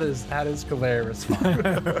Clary respond?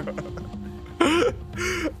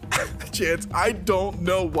 Chance, I don't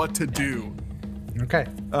know what to do. Okay.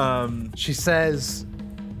 She says,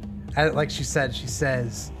 she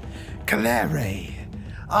says, Clary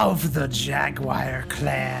of the Jaguar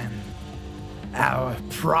clan, our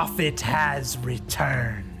prophet has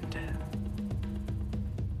returned.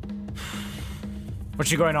 What's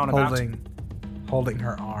she going on about? Holding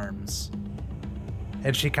her arms.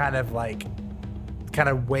 And she kind of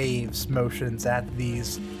waves, motions at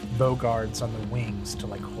these Bogards on the wings to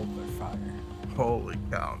like hold their fire. Holy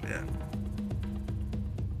cow, man.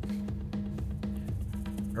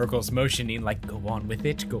 Urkel's motioning like, go on with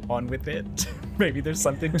it, go on with it. Maybe there's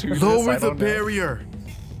something to this. Lower I the don't know. barrier.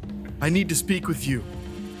 I need to speak with you.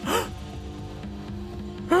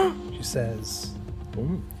 She says,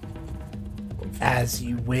 as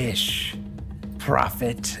you wish,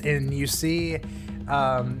 prophet. And you see,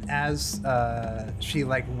 as she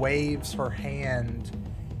like waves her hand,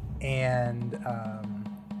 and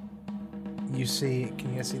you see, can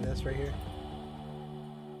you guys see this right here?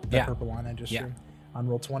 That Yeah. purple line I just Yeah. drew on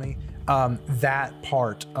roll 20. That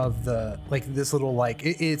part of the, like this little, like,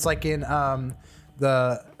 it's like in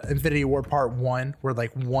the Infinity War Part 1, where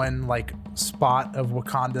like one like spot of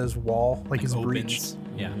Wakanda's wall like is breached.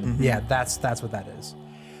 Yeah. Yeah, that's what that is.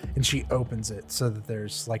 And she opens it so that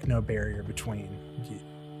there's like no barrier between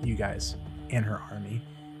you guys and her army.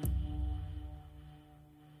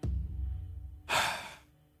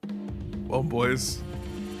 Well, boys,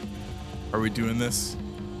 are we doing this?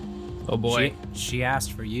 Oh boy. She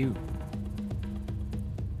asked for you.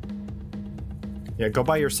 Yeah, go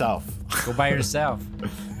by yourself. Go by yourself.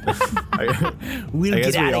 I We'll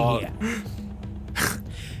guess get we out all- of here.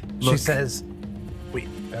 She says, "Wait,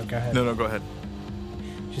 oh, go ahead." No, go ahead.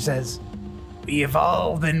 She says, "We have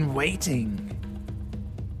all been waiting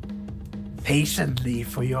patiently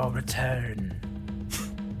for your return.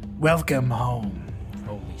 Welcome home."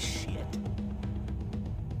 Holy shit.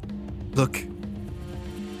 Look,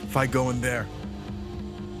 if I go in there,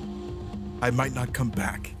 I might not come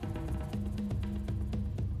back.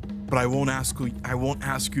 But I won't ask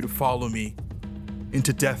you to follow me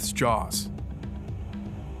into death's jaws.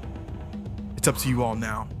 It's up to you all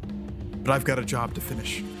now. But I've got a job to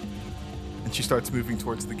finish. And she starts moving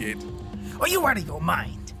towards the gate. Are you out of your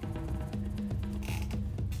mind?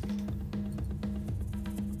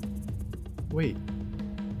 Wait.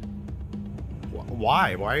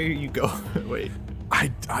 Why? Why are you go? Wait.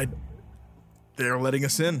 They're letting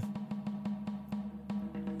us in.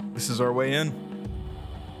 This is our way in.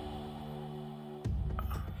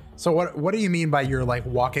 So what do you mean by you're like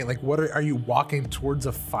walking? Like what are you walking towards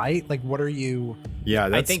a fight? Like what are you? Yeah, I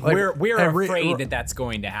that's think like- we're every- afraid that that's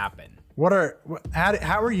going to happen.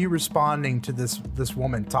 How are you responding to this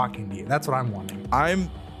woman talking to you? That's what I'm wondering. I'm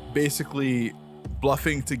basically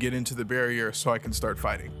bluffing to get into the barrier so I can start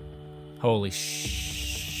fighting. Holy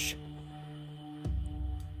shh.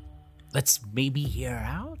 Let's maybe hear her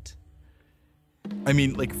out? I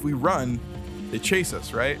mean, like, if we run, they chase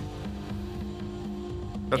us, right?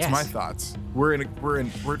 That's Yes. my thoughts. We're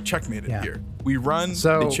checkmated Yeah. here. We run,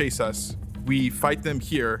 So- they chase us. We fight them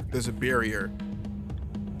here. There's a barrier.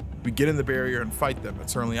 We get in the barrier and fight them.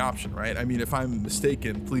 That's our only option, right? I mean, if I'm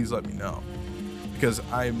mistaken, please let me know, because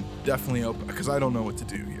I'm definitely open. Because I don't know what to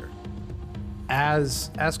do here. As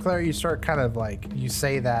Claire, you start kind of like you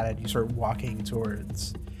say that and you start walking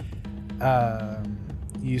towards.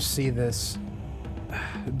 You see this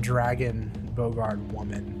dragon Bogard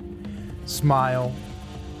woman smile,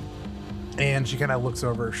 and she kind of looks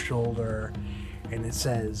over her shoulder, and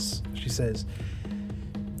she says,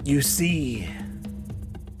 "You see,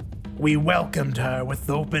 we welcomed her with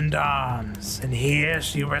opened arms, and here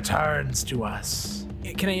she returns to us."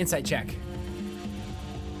 Can I insight check?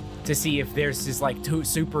 To see if there's this like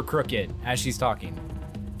super crooked as she's talking.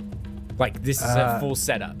 Like this is a full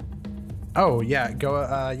setup. Oh yeah,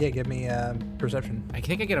 go. Give me perception. I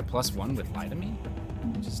think I get a +1 with lie to me,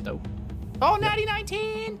 which is dope. Oh, natty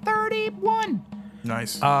 19, 31.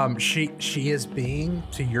 Nice. She is being,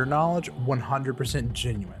 to your knowledge, 100%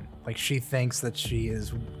 genuine. Like she thinks that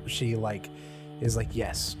is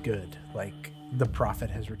yes, good. Like the prophet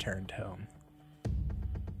has returned home.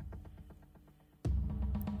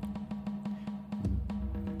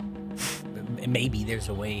 Maybe there's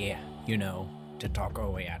a way, to talk our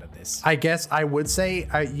way out of this. I guess I would say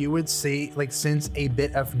you would see sense a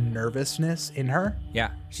bit of nervousness in her.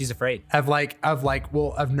 Yeah, she's afraid. Of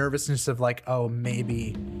nervousness of oh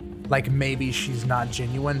maybe she's not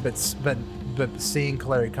genuine, but seeing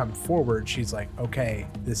Kaleri come forward, she's like, okay,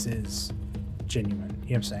 this is genuine.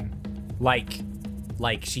 You know what I'm saying?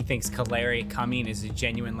 Like she thinks Kaleri coming is a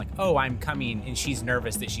genuine, oh, I'm coming, and she's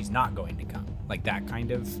nervous that she's not going to come. Like that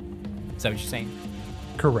kind of. Is that what you're saying?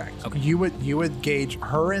 Correct. Okay. You would gauge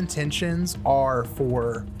her intentions are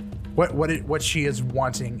for what she is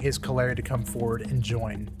wanting is Kaleri to come forward and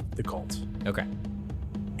join the cult. Okay.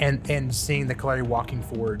 And seeing the Kaleri walking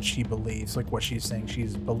forward, she believes what she's saying.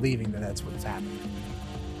 She's believing that that's what's happening.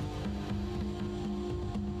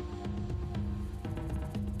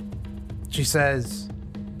 She says,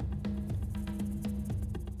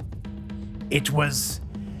 "It was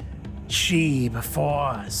she before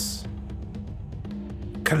us.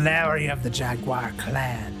 Kaleri of the Jaguar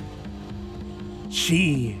clan.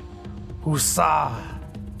 She who saw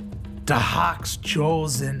Dahak's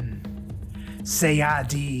chosen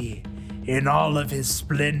Sayadi in all of his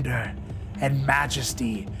splendor and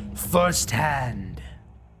majesty firsthand.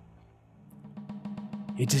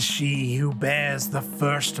 It is she who bears the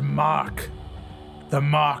first mark, the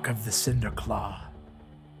mark of the Cinderclaw."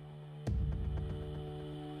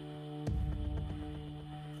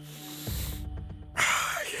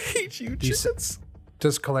 hate you, Do you Chits.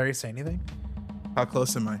 Does Kaleri say anything? How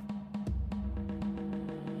close am I?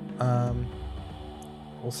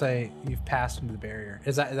 We'll say you've passed into the barrier.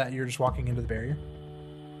 Is that you're just walking into the barrier?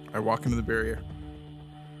 I walk into the barrier.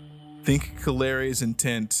 Think Kaleri's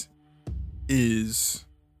intent is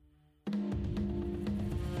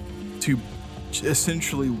to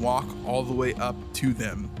essentially walk all the way up to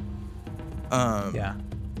them. Yeah.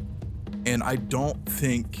 And I don't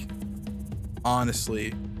think,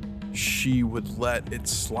 honestly, she would let it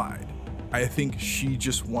slide. I think she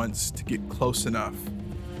just wants to get close enough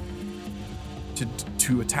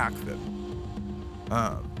to attack them.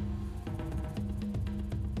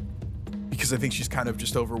 Because I think she's kind of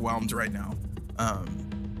just overwhelmed right now.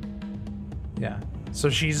 Yeah. So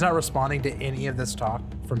she's not responding to any of this talk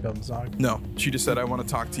from Bilmazog? No, she just said, I want to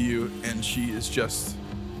talk to you, and she is just...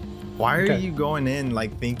 Why are Okay. you going in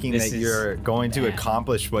thinking This that is you're going to bad.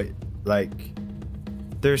 accomplish what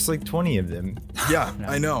there's 20 of them. Yeah, No,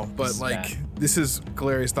 I know, but this is bad. this is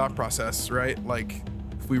Galeria's thought process, right?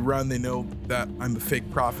 If we run, they know that I'm a fake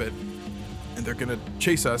prophet, and they're gonna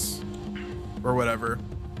chase us, or whatever.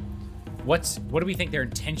 What do we think their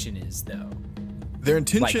intention is, though? Their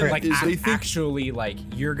intention is they think, actually,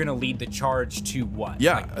 you're gonna lead the charge to what?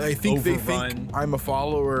 yeah, I think they overrun? think I'm a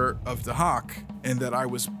follower of Dahak, and that I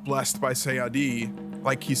was blessed by Sayadi,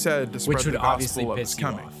 like he said, to spread Which would the obviously gospel of piss his you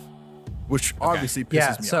coming, off. which obviously pisses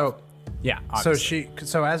Yeah. me So off. Yeah. so Obviously.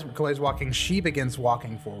 as Kaleri's walking, she begins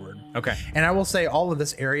walking forward. Okay. And I will say, all of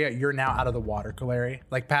this area, you're now out of the water, Kaleri.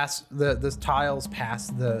 Past the tiles,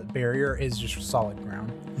 past the barrier is just solid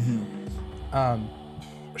ground.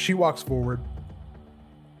 She walks forward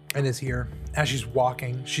and is here. As she's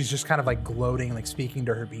walking, she's just kind of gloating, speaking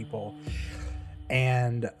to her people.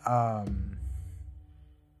 And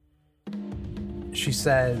she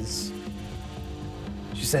says,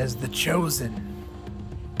 "The chosen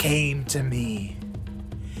came to me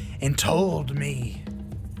and told me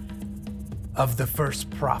of the first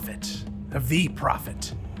prophet, of the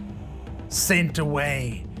prophet, sent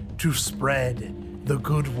away to spread the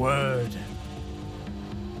good word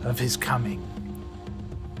of his coming,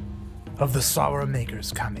 of the sorrow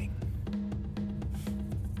maker's coming.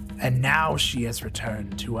 And now she has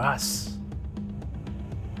returned to us.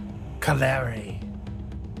 Kaleri,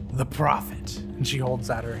 the prophet." And she holds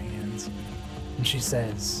out her hands and she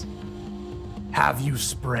says, "Have you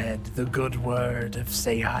spread the good word of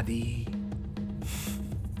Sayadi?"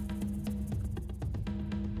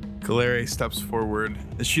 Galeri steps forward.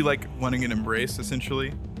 Is she wanting an embrace,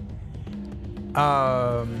 essentially?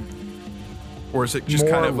 Or is it just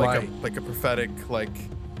kind More of like a prophetic,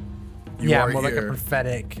 you yeah, are more like a here.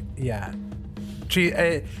 prophetic. Yeah,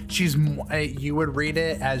 she's you would read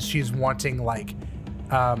it as she's wanting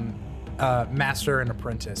master and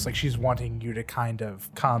apprentice. She's wanting you to kind of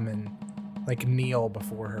come and like kneel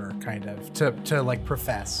before her, kind of to like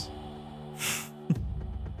profess.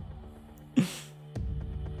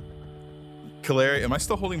 Kaleri, am I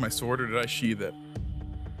still holding my sword or did I sheath it?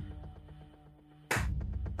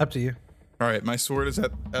 Up to you. All right, my sword is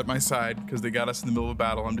at my side because they got us in the middle of a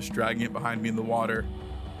battle. I'm just dragging it behind me in the water.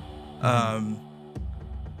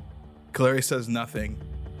 Kaleri says nothing.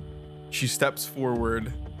 She steps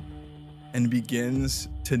forward and begins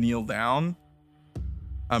to kneel down.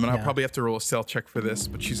 And I'll probably have to roll a stealth check for this,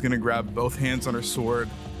 but she's going to grab both hands on her sword.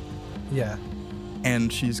 Yeah.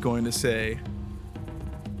 And she's going to say,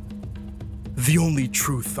 "The only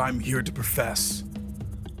truth I'm here to profess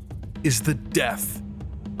is the death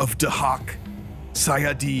of Dahak,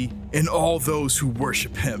 Sayadi, and all those who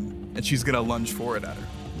worship him." And she's going to lunge forward at her.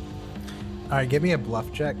 All right, give me a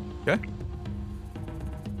bluff check. Okay?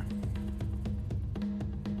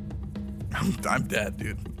 I'm dead,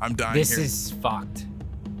 dude. I'm dying This here. is fucked.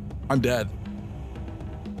 I'm dead.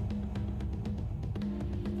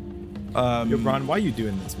 Yo, Ron, why are you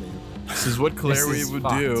doing this, man? This is what Kaleri is would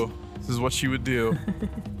fucked. do. This is what she would do.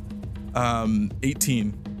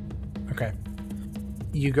 18. Okay.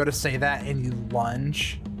 You go to say that and you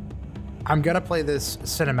lunge. I'm gonna play this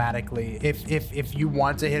cinematically. If you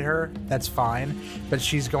want to hit her, that's fine. But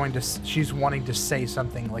she's wanting to say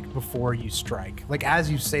something like before you strike. Like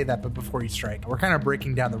as you say that, but before you strike. We're kind of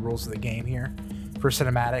breaking down the rules of the game here for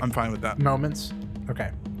cinematic I'm fine with that. moments.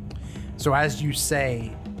 Okay. So as you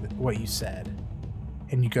say what you said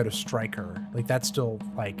and you go to strike her, like that's still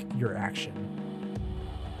like your action.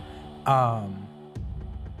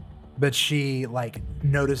 But she like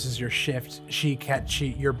notices your shift.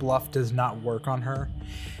 Your bluff does not work on her.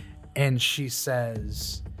 And she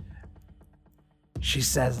says,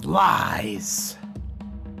 "Lies.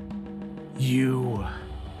 You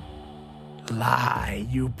lie.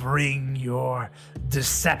 You bring your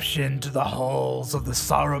deception to the halls of the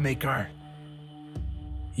Sorrowmaker.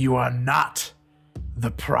 You are not the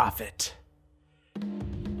prophet.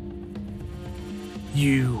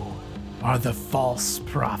 You are the false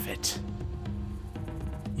prophet.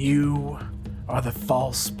 You are the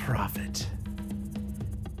false prophet.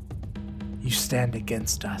 You stand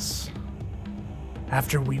against us.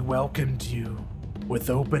 After we welcomed you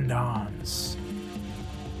with open arms,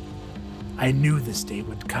 I knew this day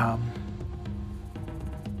would come.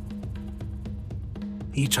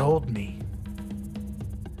 He told me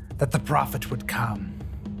that the prophet would come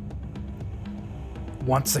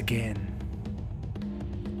once again.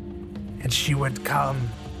 And she would come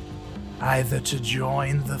either to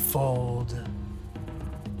join the fold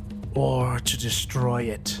or to destroy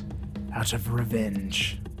it out of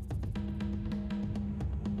revenge.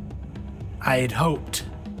 I had hoped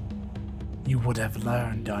you would have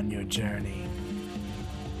learned on your journey.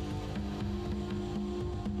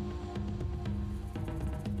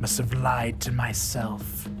 Must have lied to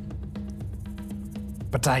myself.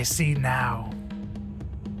 But I see now.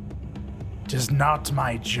 'Tis not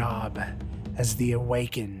my job as the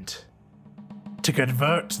awakened to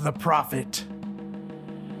convert the prophet,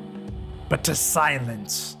 but to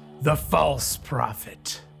silence the false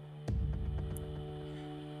prophet.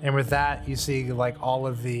 And with that, you see like all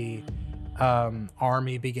of the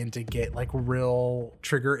army begin to get like real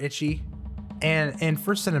trigger itchy. And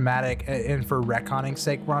for cinematic and for retconning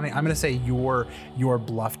sake, Ronnie, I'm gonna say your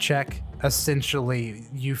bluff check. Essentially,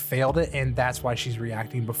 you failed it, and that's why she's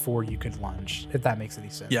reacting before you could lunge. If that makes any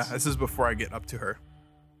sense. Yeah, this is before I get up to her.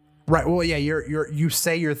 Right. Well, yeah. You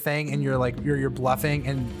say your thing, and you're bluffing,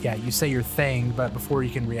 and yeah, you say your thing, but before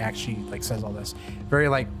you can react, she like says all this, very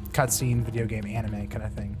like cutscene, video game, anime kind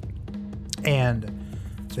of thing, and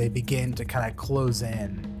so they begin to kind of close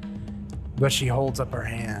in. But she holds up her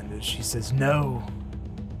hand and she says, "No,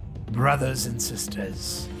 brothers and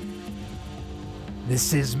sisters,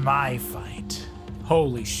 this is my fight.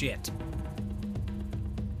 Holy shit.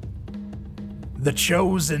 The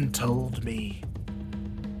Chosen told me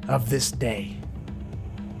of this day.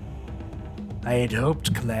 I had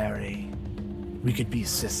hoped, Clary, we could be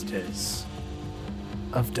sisters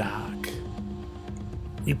of dark.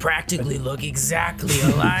 We practically look exactly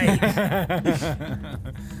alike.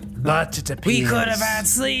 But it appears We could have had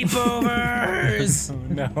sleepovers.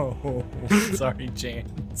 No. Sorry,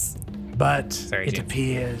 James. But Sorry, it James.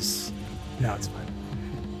 appears. No, it's fine.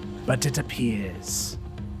 But it appears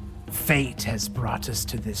fate has brought us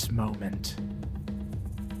to this moment.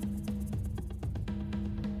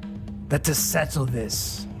 That to settle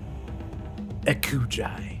this,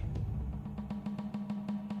 Ekujai,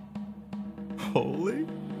 Holy.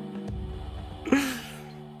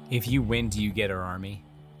 If you win, do you get her army?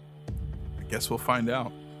 I guess we'll find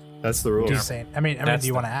out. That's the rule. Just saying. I mean, That's do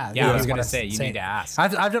you the- want to ask? yeah, I Do was you gonna wanna say, you need to ask.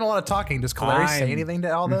 I've done a lot of talking. Does Kaleri say I'm- anything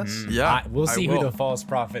to all this? Yeah, We'll see who will. the false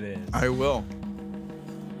prophet is. I will.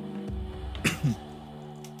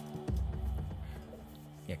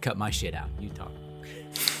 Yeah, cut my shit out. You talk.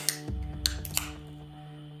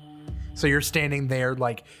 So you're standing there,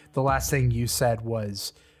 like the last thing you said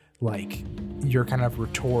was, like, you're kind of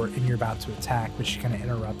retort and you're about to attack, but she kind of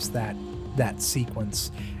interrupts that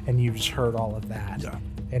sequence, and you've just heard all of that. Yeah.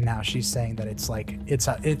 And now she's saying that it's like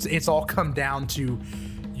it's all come down to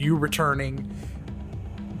you returning.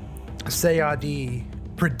 Sayadi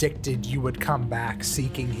predicted you would come back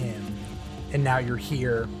seeking him, and now you're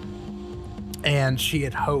here. And she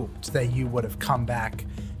had hoped that you would have come back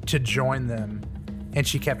to join them, and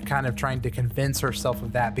she kept kind of trying to convince herself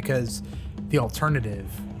of that, because the alternative,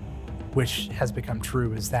 which has become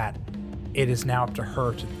true, is that it is now up to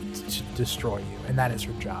her to destroy you, and that is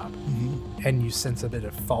her job. And you sense a bit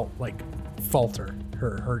of falter.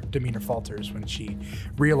 Her demeanor falters when she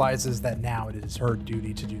realizes that now it is her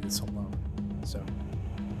duty to do this alone. So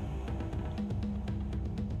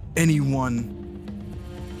Anyone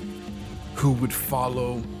who would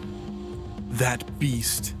follow that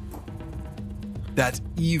beast, that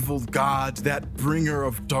evil god, that bringer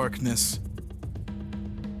of darkness,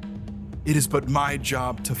 it is but my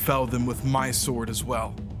job to fell them with my sword as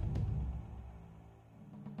well.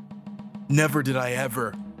 Never did I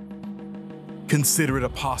ever consider it a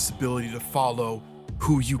possibility to follow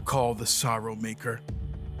who you call the Sorrow Maker.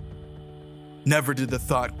 Never did the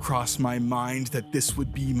thought cross my mind that this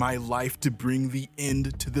would be my life to bring the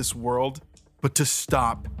end to this world, but to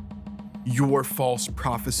stop your false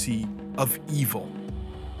prophecy of evil.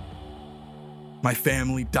 My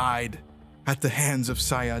family died at the hands of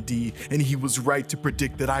Sayadi, and he was right to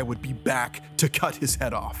predict that I would be back to cut his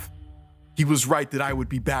head off. He was right that I would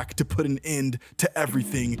be back to put an end to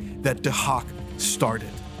everything that Dahak started.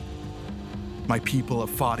 My people have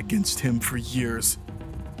fought against him for years.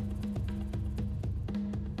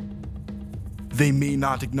 They may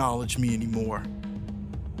not acknowledge me anymore.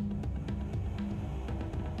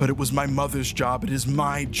 But it was my mother's job, it is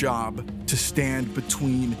my job to stand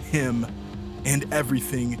between him and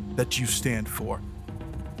everything that you stand for.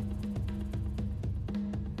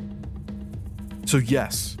 So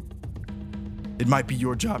yes, it might be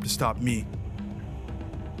your job to stop me,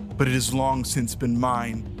 but it has long since been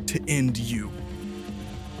mine to end you.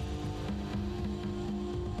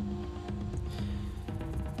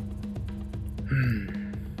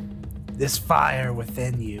 this fire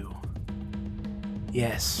within you.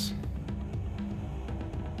 Yes.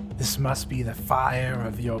 This must be the fire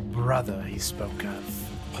of your brother he spoke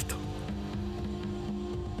of. What the?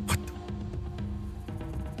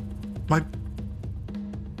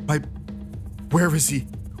 Where is he?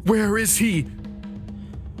 Where is he?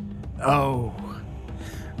 Oh,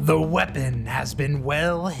 the weapon has been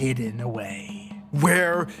well hidden away.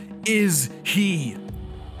 Where is he?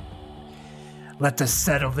 Let us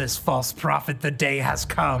settle this, false prophet. The day has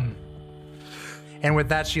come. And with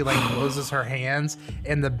that, she closes her hands,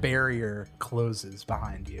 and the barrier closes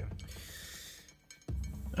behind you.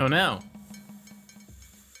 Oh no.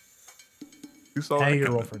 You saw Now that you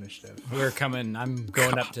coming. roll for initiative. We're coming. I'm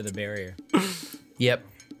going up to the barrier. Yep.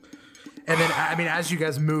 And then, I mean, as you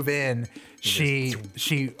guys move in, she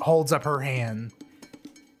holds up her hand,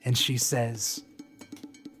 and she says,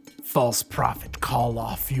 "False prophet, call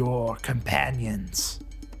off your companions,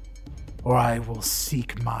 or I will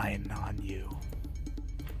seek mine on you."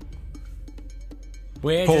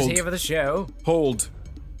 We're Hold. just here for the show. Hold.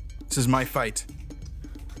 This is my fight.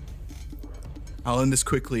 I'll end this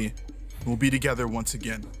quickly. We'll be together once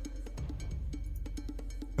again.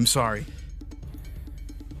 I'm sorry.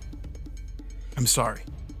 I'm sorry.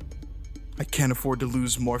 I can't afford to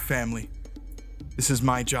lose more family. This is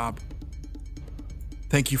my job.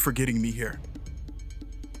 Thank you for getting me here.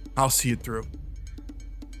 I'll see it through.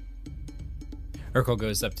 Urkel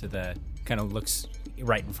goes up to the, kind of looks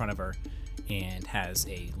right in front of her and has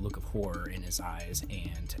a look of horror in his eyes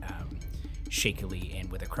and shakily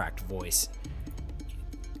and with a cracked voice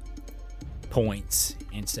points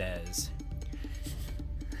and says,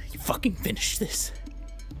 "You fucking finish this.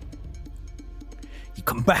 You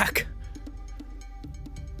come back."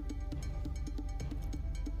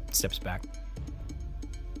 Steps back.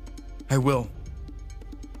 I will.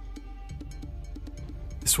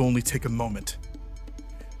 This will only take a moment.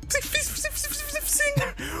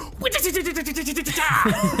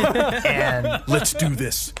 And Let's do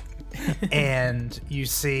this. and you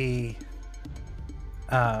see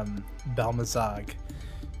Belmazog.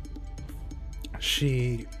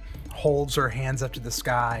 She holds her hands up to the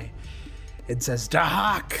sky, It says,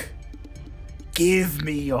 Dahak, give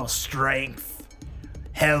me your strength.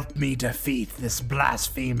 Help me defeat this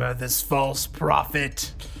blasphemer, this false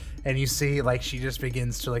prophet. And you see, like, she just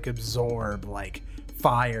begins to, like, absorb, like,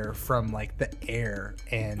 fire from, like, the air,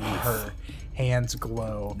 and her hands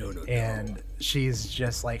glow. And she's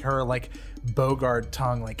just, like, her, like, Bogard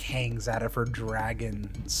tongue, like, hangs out of her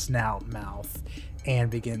dragon snout mouth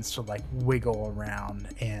and begins to, like, wiggle around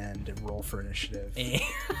and roll for initiative.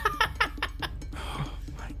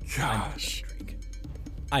 Gosh.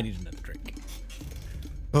 I need another drink.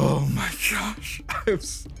 Oh my gosh.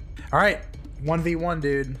 All right, 1v1,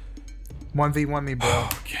 dude. 1v1 me, bro.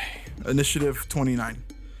 Okay. Initiative 29.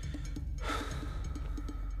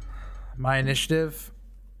 My initiative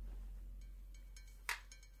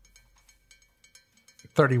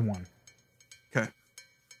 31. Okay.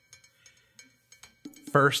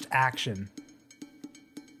 First action.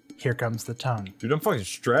 Here comes the tongue. Dude, I'm fucking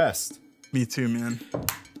stressed. Me too, man.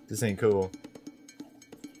 This ain't cool.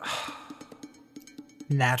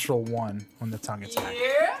 Natural 1 on the tongue attack.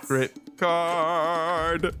 Crit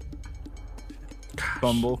card.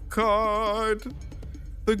 Fumble card.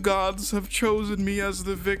 The gods have chosen me as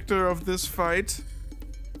the victor of this fight.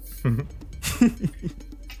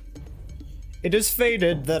 It is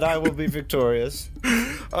fated that I will be victorious.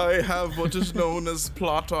 I have what is known as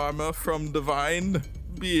plot armor from divine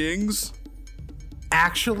beings.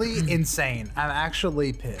 Actually insane. I'm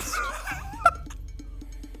actually pissed.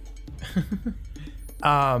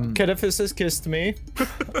 Kedifis has kissed me.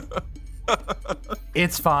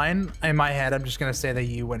 It's fine. In my head, I'm just gonna say that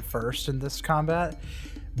you went first in this combat.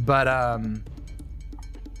 But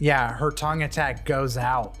yeah, her tongue attack goes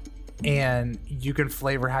out, and you can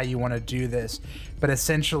flavor how you want to do this. But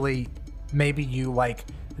essentially, maybe you like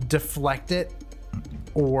deflect it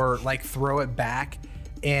or like throw it back,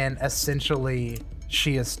 and essentially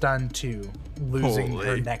she is stunned too, losing her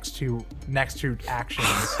Holy. next two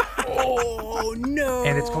actions. Oh no!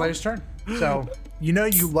 And it's Claire's turn. So you know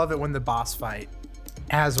you love it when the boss fight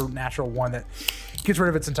has a natural 1 that gets rid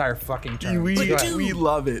of its entire fucking turn. We, Go ahead. we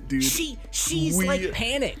love it, dude. She's We like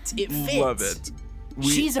panicked. It fits. Love it. We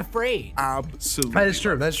She's afraid. absolutely. That is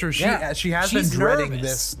true. That's true. She Yeah. she has been She's dreading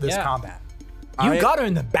nervous. this Yeah. combat. You I- got her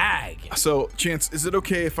in the bag. So, Chance, is it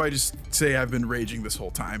okay if I just say I've been raging this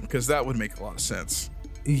whole time? Because that would make a lot of sense.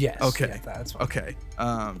 Yes. Okay. Yeah, that's fine. Okay.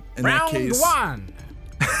 In that Round case, 1.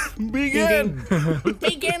 begin.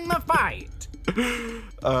 Begin the fight.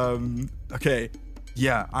 Okay.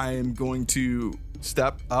 Yeah, I am going to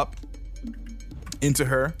step up into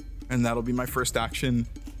her, and that'll be my first action.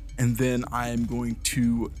 And then I am going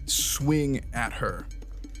to swing at her.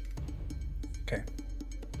 Okay.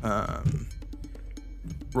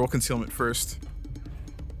 Roll concealment first.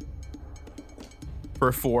 For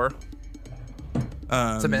a 4.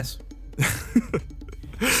 It's a miss.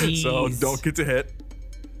 So Jeez. don't get to hit.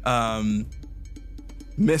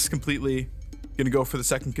 Miss completely. Gonna go for the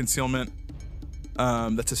second concealment.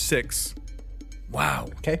 That's a 6. Wow.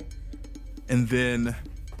 Okay. And then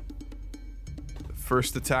the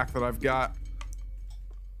first attack that I've got.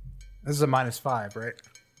 This is a -5, right?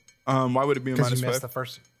 Why would it be a Because minus you missed 5? the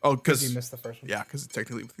first. Oh, Because because you missed the first one. yeah, because it's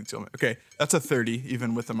technically with concealment. Okay, that's a 30,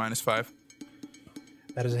 even with a -5.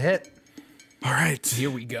 That is a hit. All right, Here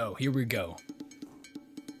we go. Here we go.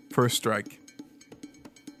 first strike.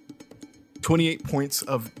 28 points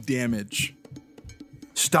of damage.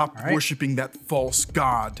 Stop All right. worshiping that false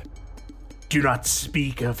god. Do not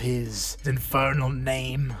speak of his infernal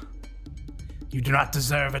name. You do not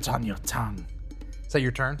deserve it on your tongue. Is that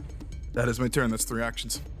your turn? That is my turn. That's 3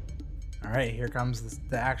 actions. All right. Here comes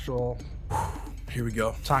the actual Here we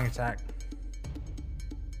go. tongue attack.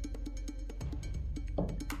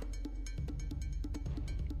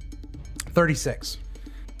 $36.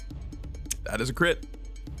 That is a crit.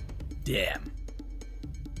 Damn.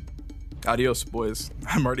 Adios, boys.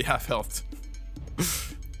 I'm already half health.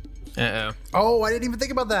 Uh-oh. Oh, I didn't even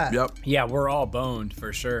think about that. Yep. Yeah, we're all boned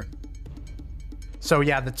for sure. So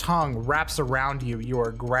yeah, the tongue wraps around you. You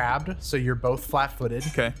are grabbed, so you're both flat-footed.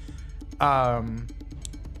 Okay. But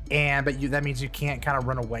that means you can't kind of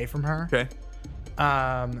run away from her. Okay.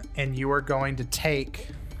 And you are going to take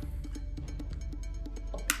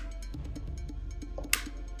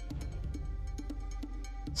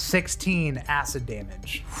 16 acid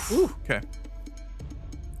damage. Okay.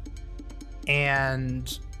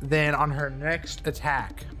 And then on her next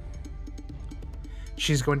attack,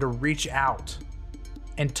 she's going to reach out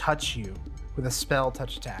and touch you with a spell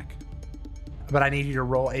touch attack. But I need you to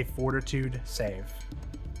roll a fortitude save.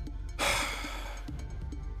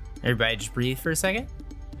 Everybody just breathe for a second.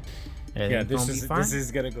 Yeah, Everything's gonna be fine.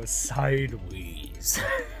 is gonna go sideways.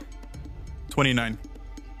 29.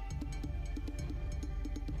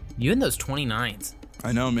 You and those 29s.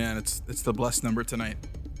 I know, man. It's the blessed number tonight.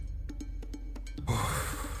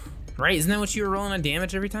 Right? Isn't that what you were rolling on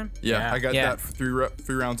damage every time? Yeah, I got Yeah. that for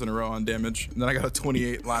three rounds in a row on damage. And then I got a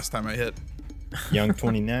 28 last time I hit. Young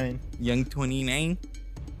 29. Young 29.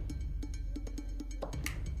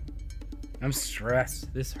 I'm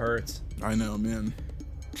stressed. This hurts. I know, man.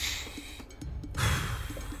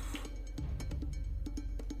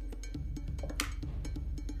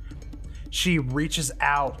 She reaches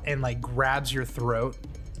out and like grabs your throat,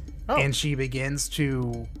 and she begins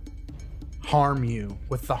to harm you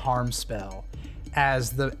with the harm spell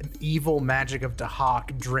as the evil magic of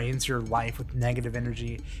Dahak drains your life with negative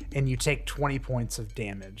energy, and you take 20 points of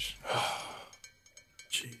damage.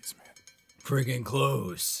 Jeez, man. Friggin'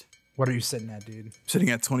 close. What are you sitting at, dude? Sitting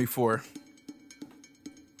at 24.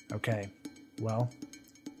 Okay, well,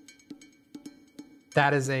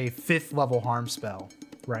 that is a 5th level harm spell,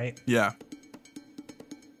 right? Yeah.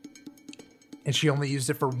 And she only used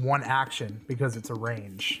it for one action because it's a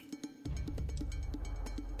range.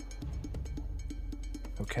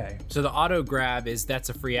 Okay, So the auto grab that's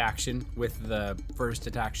a free action with the first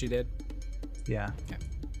attack she did. yeah. Okay.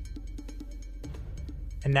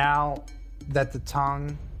 And now that the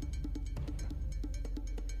tongue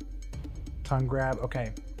grab,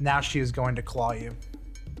 okay. Now she is going to claw you.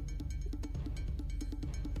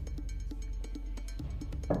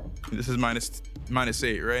 This is minus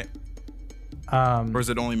 8, right? Um, Or is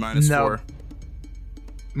it only minus No.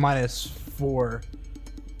 4?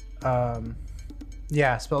 -4.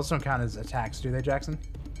 Yeah, spells don't count as attacks, do they, Jackson?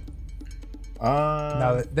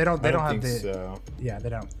 No, they don't. They I don't have think the. so. Yeah, they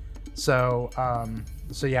don't. So,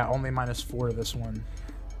 so yeah, only -4 to this one.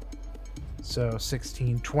 So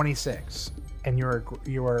 16, 26, and you're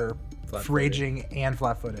Flat-footed. raging and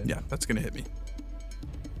flat-footed. Yeah, that's going to hit me.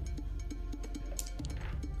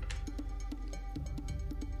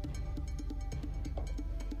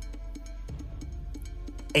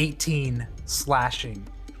 $18 slashing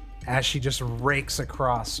as she just rakes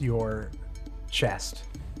across your chest.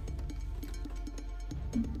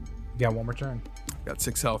 You got one more turn. Got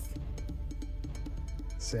 6 health.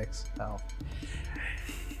 6 health.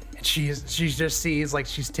 And she just sees like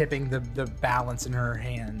she's tipping the balance in her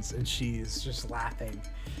hands, and she's just laughing,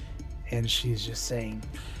 and she's just saying,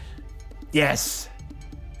 "Yes,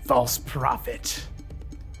 false prophet.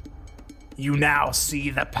 You now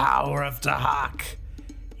see the power of Dahak.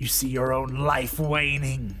 You see your own life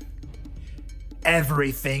waning.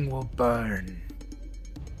 Everything will burn."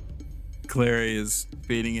 Clary is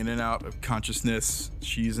fading in and out of consciousness.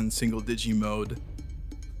 She's in single digi mode.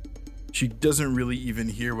 She doesn't really even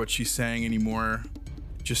hear what she's saying anymore.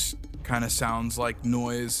 Just kind of sounds like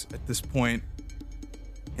noise at this point.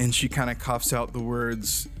 And she kind of coughs out the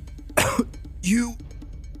words, You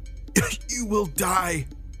will die.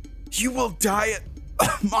 You will die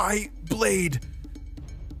at my blade.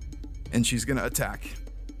 And she's gonna attack.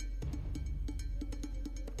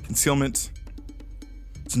 Concealment.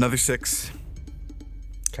 It's another 6.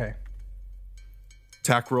 Okay.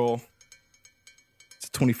 Attack roll. It's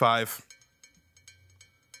a 25.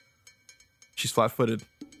 She's flat-footed.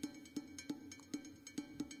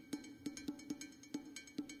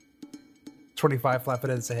 25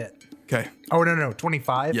 flat-footed is a hit. Okay. Oh, no.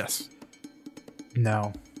 25? Yes.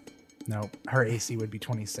 No. Her AC would be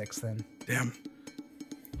 26 then. Damn.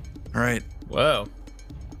 All right. Whoa.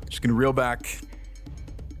 She's gonna reel back.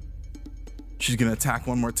 She's gonna attack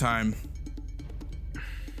one more time.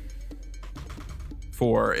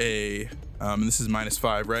 For a, and this is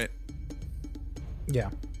 -5, right? Yeah.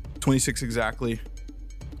 26 exactly.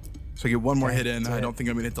 So I get one more Okay, hit in. it's a I hit. don't think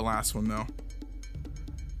I'm gonna hit the last one though.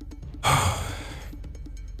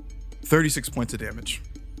 36 points of damage.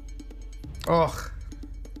 Ugh.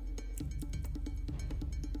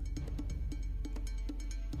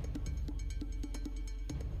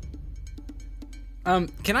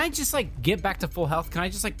 Can I just like get back to full health? Can I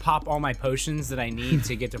just like pop all my potions that I need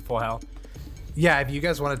to get to full health? Yeah, if you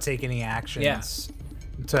guys want to take any actions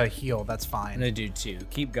to heal, that's I'm fine. gonna do 2.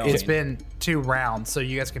 Keep going. It's been 2 rounds, so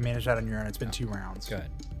you guys can manage that on your own. It's been 2 rounds. good.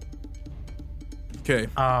 Okay.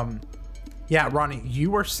 Yeah, Ronnie,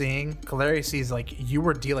 you were seeing, Kaleri sees like you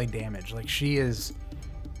were dealing damage. Like she is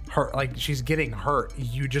hurt, like she's getting hurt.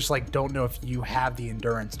 You just like don't know if you have the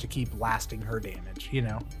endurance to keep lasting her damage, you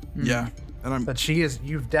know? Yeah. And I'm, But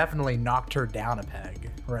you've definitely knocked her down a peg,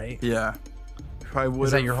 right? yeah. If I would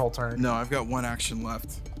Is that your whole turn? No, I've got one action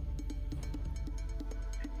left.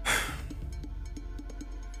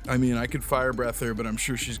 I mean, I could fire breath her, but I'm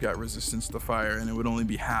sure she's got resistance to fire, and it would only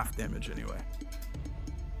be half damage anyway.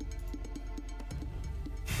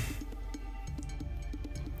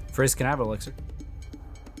 Frizz can have an elixir.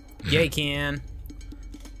 Yeah, he can.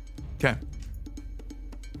 Okay.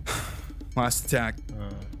 Last attack.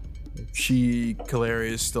 Kaleri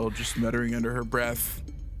is still just muttering under her breath.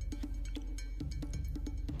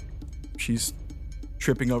 She's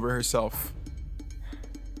tripping over herself.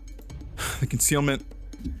 The concealment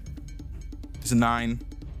is a 9.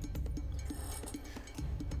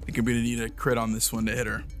 I think I'm gonna need a crit on this one to hit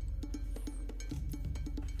her.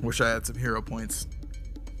 Wish I had some hero points.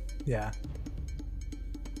 Yeah.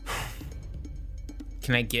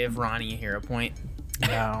 Can I give Ronnie a hero point?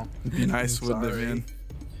 No. It'd be nice, wouldn't it, Sorry. man?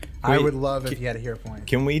 I would love if you had a hero point.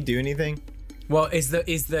 Can we do anything? Well,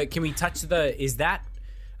 can we touch is that,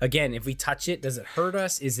 again, if we touch it, does it hurt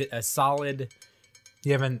us? Is it a solid?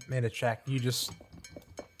 You haven't made a check. You just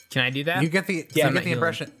Can I do that? you get the Yeah, you I'm get not the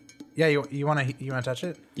impression. Yeah, you want to touch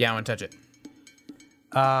it? Yeah, I want to touch it.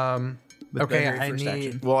 Okay, very I first need.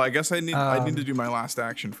 action. Well, I guess I need to do my last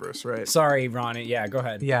action first, right? Sorry, Ronnie. Yeah, go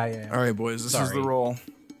ahead. Yeah. All right, boys, this is Sorry. the roll.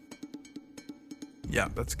 Yeah,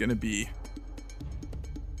 that's gonna be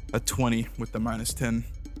a 20 with the -10.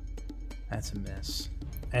 That's a miss.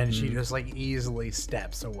 And she just like easily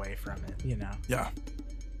steps away from it, Yeah.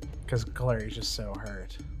 because Caleri's just so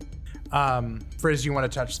hurt. Frizz, you want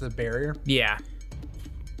to touch the barrier? Yeah.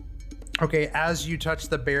 Okay, as you touch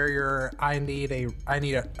the barrier, I need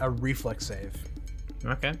a reflex save.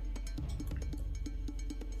 Okay.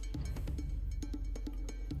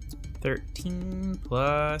 13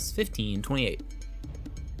 plus 15, 28.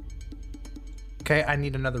 Okay, I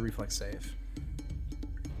need another reflex save.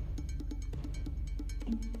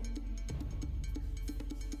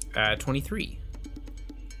 Uh, 23.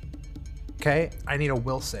 Okay, I need a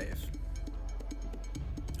will save.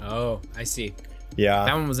 Oh, I see. Yeah.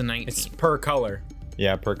 That one was a 19. It's per color.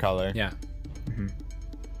 Yeah, per color. Yeah.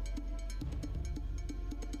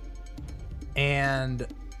 And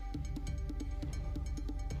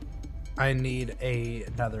I need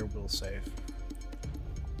another will save.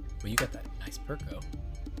 Well, you got that nice perko.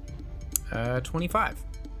 25.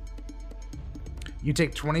 You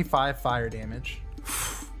take 25 fire damage.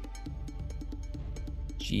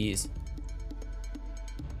 Jeez.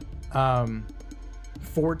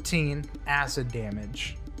 14 acid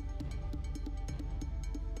damage.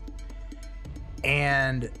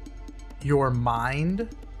 And your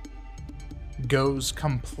mind goes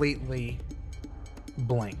completely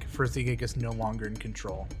blank. Frizzigig is no longer in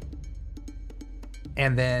control.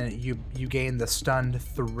 And then you gain the stunned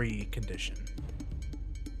 3 condition.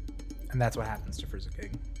 And that's what happens to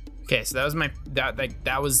Frizzigig. Okay, so that was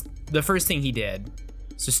that was the first thing he did.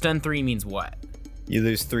 So stun 3 means what? You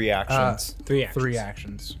lose 3 actions. 3 actions. 3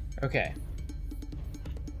 actions. Okay.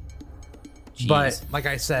 But like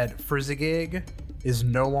I said, Frizzigig is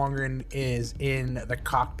no longer in the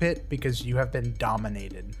cockpit because you have been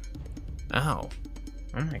dominated. Oh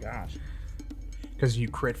my gosh. Because you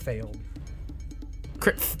crit failed.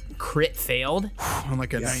 Crit failed? On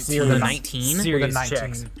like a 19. With a 19? With a Serious 19.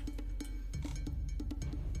 checks.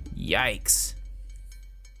 Yikes.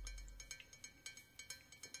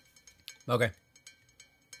 Okay.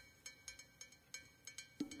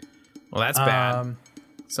 Well, that's bad.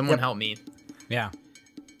 Someone yep. help me. Yeah.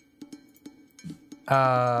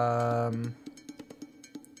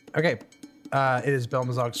 Okay. It is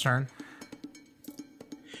Belmazog's turn.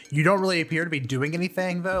 You don't really appear to be doing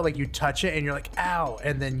anything though. Like you touch it and you're like, ow,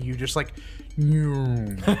 and then you just like,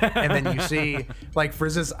 and then you see like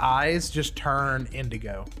Frizz's eyes just turn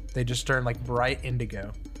indigo. They just turn like bright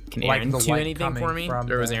indigo. Can Like Aaron the do light anything coming for me?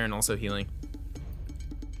 from Or was the- Aaron also healing?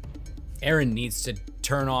 Aaron needs to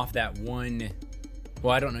turn off that one.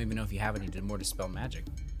 Well, I don't even know if you have any more Dispel Magic.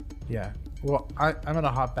 Yeah. Well, I'm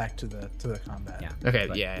gonna hop back to the combat. Yeah. Okay,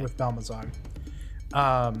 But yeah. With Belmazog.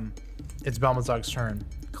 It's Belmazog's turn.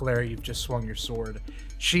 Kaleri, you've just swung your sword.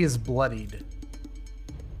 She is bloodied.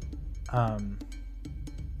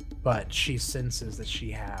 But she senses that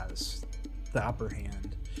she has the upper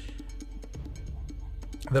hand.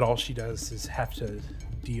 That all she does is have to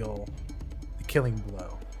deal the killing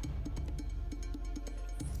blow.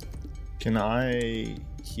 Can I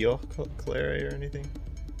heal Clary or anything?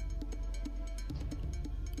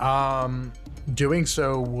 Doing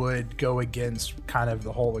so would go against kind of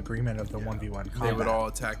the whole agreement of the 1v1 combat. They would all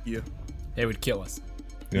attack you. They would kill us.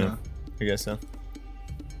 Yeah. I guess so.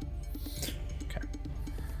 Okay.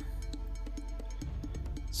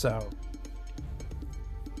 So,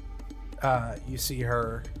 you see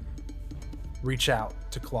her reach out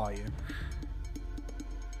to claw you.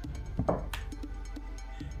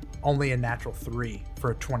 Only a natural 3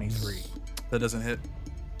 for a 23. That doesn't hit.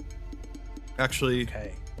 Actually,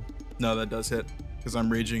 Okay. no, that does hit because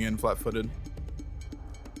I'm raging in flat-footed.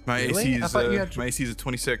 My Really? AC I is thought you had- my AC is a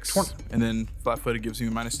 26, and then flat-footed gives me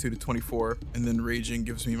 -2 to 24, and then raging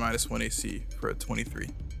gives me -1 AC for a 23.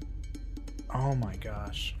 Oh my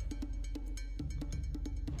gosh.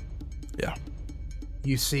 Yeah.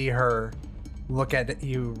 You see her look at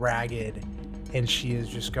you ragged, and she is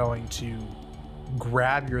just going to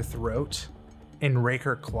grab your throat and rake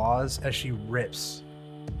her claws as she rips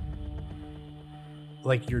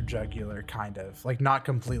like your jugular, kind of. Like not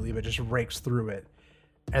completely, but just rakes through it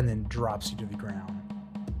and then drops you to the ground.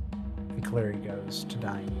 And Clary goes to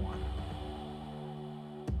dying 1.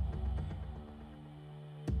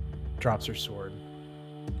 Drops her sword,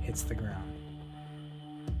 hits the ground.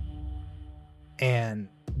 And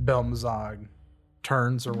Belmazog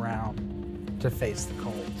turns around to face the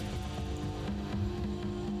cult.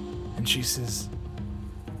 And she says,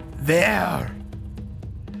 There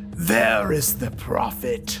is the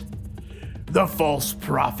prophet. The false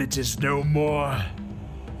prophet is no more.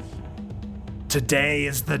 Today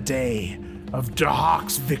is the day of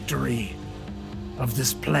Dahak's victory of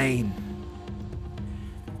this plane.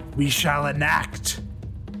 We shall enact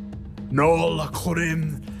Nol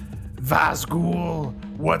Akurim Vazgul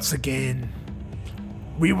once again.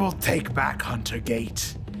 We will take back Hunter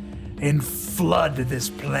Gate and flood this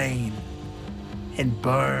plane and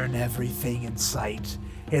burn everything in sight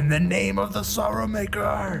in the name of the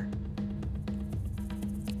Sorrowmaker.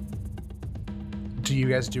 Do you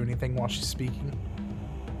guys do anything while she's speaking?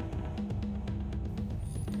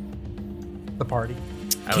 The party.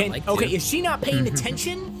 I would like to. Okay, is she not paying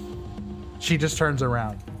attention? She just turns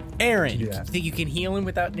around. Aaron, do you that. think you can heal him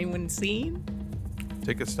without anyone seeing?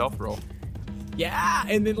 Take a stealth roll. Yeah,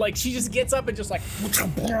 and then like she just gets up and just like.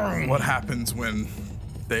 What happens when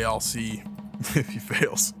they all see if he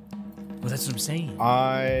fails? Well, that's what I'm saying.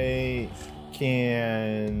 I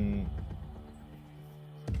can.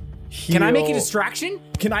 Can I make a heal- distraction?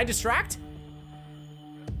 Can I distract?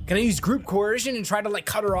 Can I use group coercion and try to like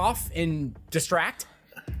cut her off and distract?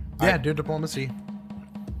 Yeah, do diplomacy.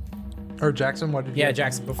 Or Jackson, what did you Yeah, do?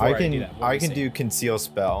 Jackson. Before I do can. that, what I do can you say? do conceal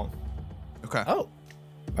spell, Okay. Oh,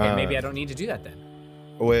 okay, maybe I don't need to do that then.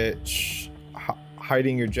 which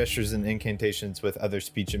hiding your gestures and incantations with other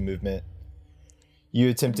speech and movement. You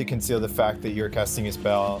attempt to conceal the fact that you're casting a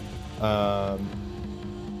spell.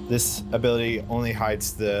 This ability only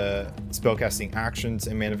hides the spellcasting actions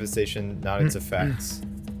and manifestation, not its effects.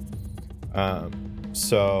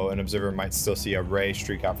 So an observer might still see a ray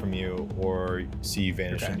streak out from you or see you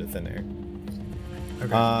vanish Okay. into thin air.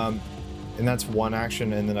 Okay. And that's one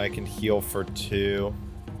action, and then I can heal for 2.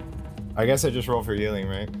 I guess I just roll for healing,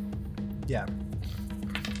 right? Yeah.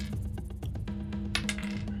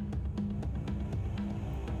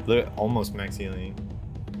 Almost max healing.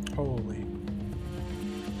 Holy.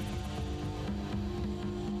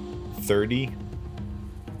 30.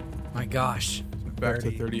 My gosh. Back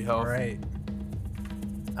to 30 health. All right.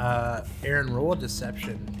 Aaron, roll a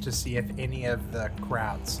deception to see if any of the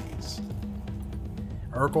crowd sees.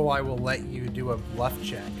 Urkel, I will let you do a bluff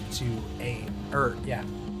check to aim.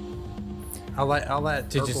 I'll let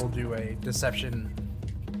To Urkel just- do a deception.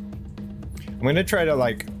 I'm gonna try to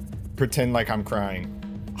like pretend like I'm crying,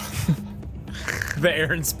 The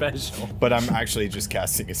Aaron special. but I'm actually just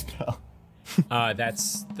casting a spell.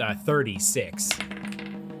 That's 36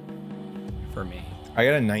 for me. I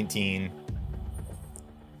got a 19. It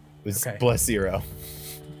was Okay. plus 0.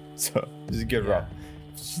 So it was a good roll.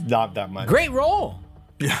 It's not that much. Great roll.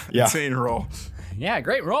 Yeah. Yeah. Insane roll. Yeah,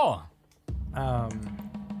 great roll.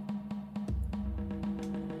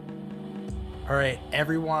 All right,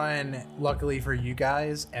 everyone, luckily for you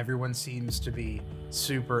guys, everyone seems to be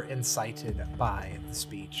super incited by the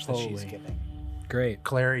speech that she's Holy. giving. Great.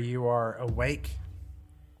 Clary, you are awake.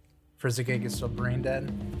 Frizzigig is still brain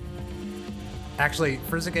dead. Actually,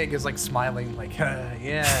 Frizzigig is like smiling, like,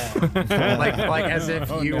 yeah, like as if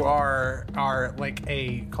you are like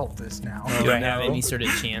a cultist now. Do I have any sort of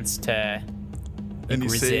chance to Any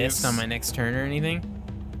resist saves? on my next turn or anything?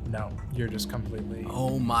 No, you're just completely.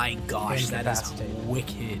 Oh my gosh, that is Incapacitated.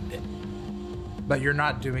 wicked. But you're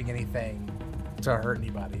not doing anything to hurt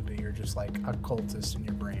anybody. But you're just like a cultist in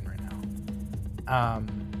your brain right now.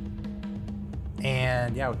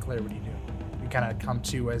 And yeah, with Claire, what do you do? You kind of come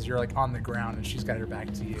to as you're like on the ground and she's got her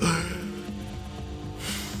back to you.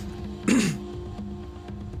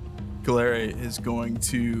 Galere is going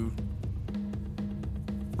to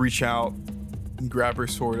reach out and grab her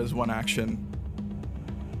sword as one action.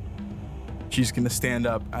 She's going to stand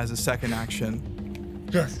up as a second action.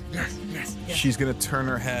 Yes. She's going to turn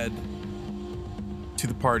her head to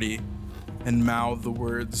the party and mouth the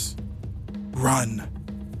words, "Run."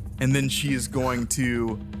 And then she is going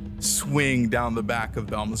to swing down the back of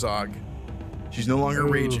Belmazog. She's no longer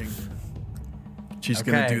raging. She's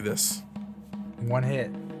gonna do this. One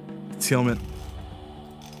hit. Concealment.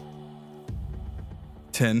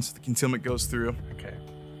 10, so the concealment goes through. Okay.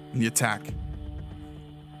 And the attack.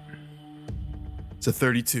 It's a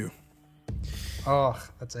 32. Oh,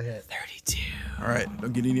 that's a hit. 32. All right,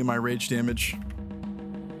 don't get any of my rage damage.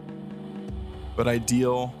 But I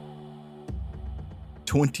deal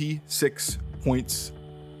 26 points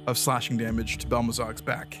of slashing damage to Belmazog's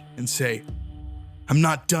back and say, I'm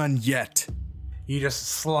not done yet. You just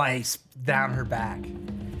slice down her back.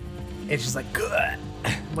 And she's like, good.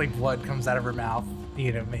 Like blood comes out of her mouth.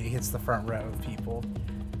 You know, maybe hits the front row of people.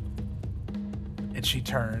 And she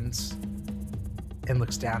turns and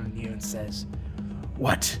looks down at you and says,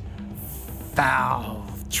 what foul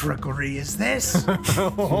trickery is this?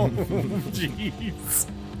 Oh, jeez.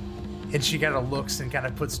 And she kind of looks and kind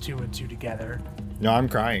of puts two and two together. No, I'm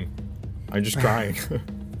crying. I'm just crying.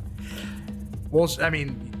 Well, I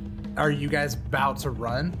mean, are you guys about to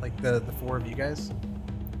run? Like the four of you guys?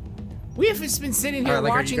 We have just been sitting here Or,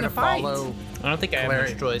 like, are you watching the gonna fight. follow? I don't think I have Clary.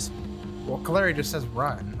 much choice. Well, Kaleri just says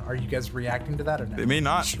run. Are you guys reacting to that or no? They may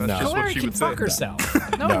not. That's No. just what Kaleri she can would say. fuck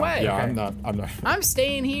herself. No, way. Yeah, Okay. I'm not. I'm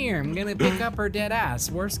staying here. I'm gonna pick up her dead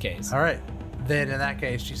ass. Worst case. All right. Then in that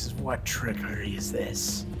case, she says, what trickery is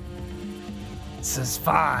this? Says,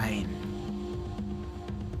 fine.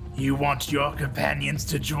 You want your companions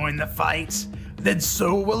to join the fight? Then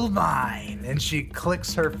so will mine. And she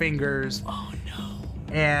clicks her fingers. Oh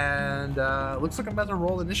no. And looks like I'm about to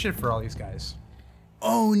roll initiative for all these guys.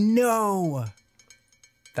 Oh no.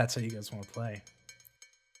 That's how you guys want to play.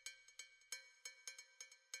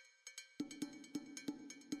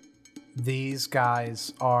 These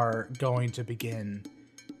guys are going to begin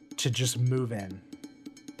to just move in.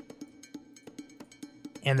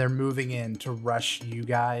 And they're moving in to rush you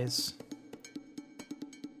guys.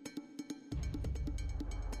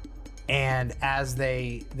 And as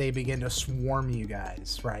they begin to swarm you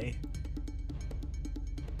guys, right?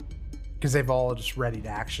 Because they've all just readied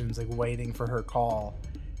actions, like waiting for her call.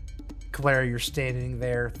 Claire, you're standing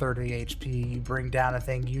there, 30 HP. You bring down a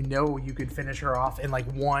thing. You know you could finish her off in like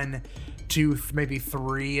 1, 2, maybe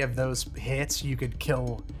 3 of those hits. You could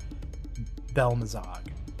kill Belmazog.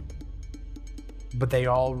 But they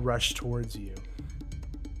all rush towards you.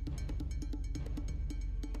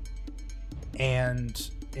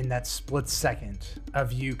 And in that split second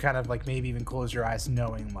of you kind of like maybe even close your eyes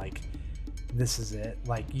knowing like this is it.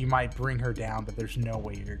 Like you might bring her down, but there's no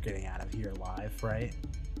way you're getting out of here alive, right?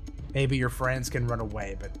 Maybe your friends can run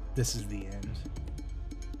away, but this is the end.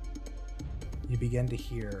 You begin to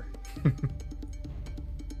hear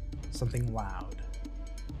something loud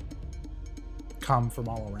come from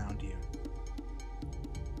all around you.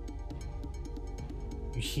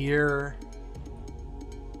 You hear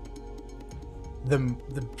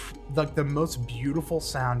the most beautiful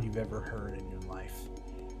sound you've ever heard in your life.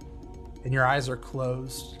 And your eyes are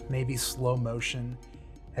closed, maybe slow motion,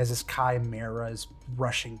 as this chimera is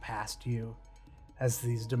rushing past you, as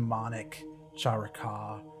these demonic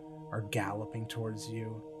Charaka are galloping towards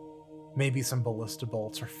you. Maybe some ballista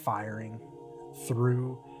bolts are firing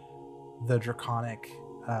through the draconic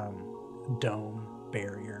dome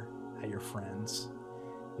barrier at your friends.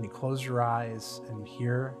 And you close your eyes and you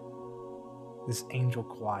hear this angel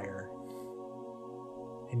choir,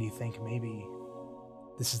 and you think maybe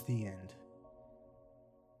this is the end.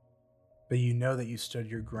 But you know that you stood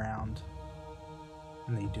your ground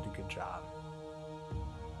and that you did a good job.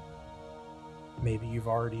 Maybe you've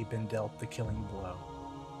already been dealt the killing blow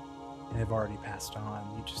and have already passed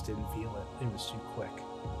on. You just didn't feel it. It was too quick.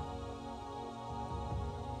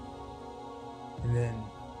 And then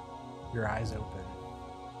your eyes open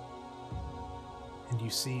and you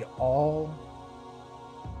see all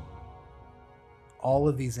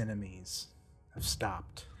of these enemies have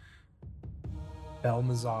stopped.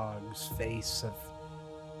 Belmazog's face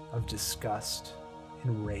of disgust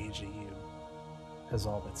and rage at you has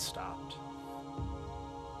all but stopped.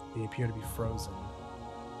 They appear to be frozen,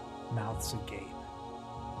 mouths agape,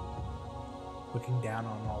 looking down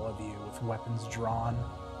on all of you with weapons drawn,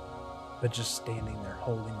 but just standing there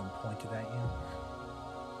holding them pointed at you.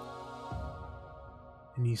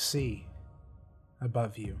 And you see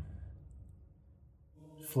above you,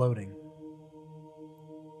 floating,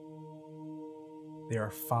 there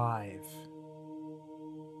are 5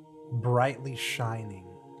 brightly shining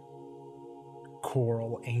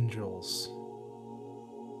coral angels,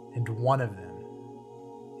 and one of them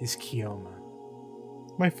is Kioma.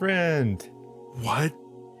 My friend. What?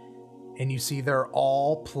 And you see they're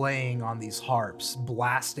all playing on these harps,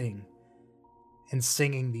 blasting and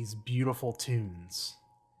singing these beautiful tunes.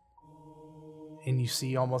 And you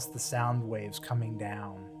see almost the sound waves coming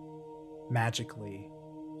down magically,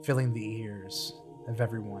 filling the ears of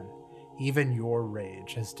everyone. Even your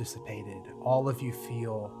rage has dissipated. All of you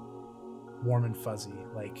feel warm and fuzzy,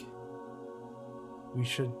 like we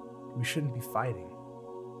shouldn't be fighting.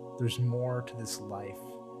 There's more to this life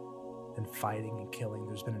than fighting and killing.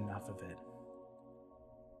 There's been enough of it.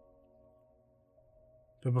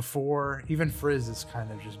 But before, even Frizz is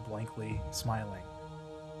kind of just blankly smiling.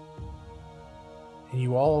 And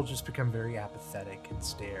you all just become very apathetic and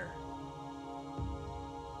stare.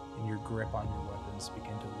 And your grip on your weapons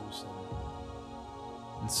begin to loosen.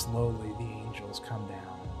 And slowly the angels come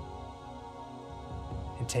down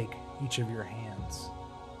and take each of your hands.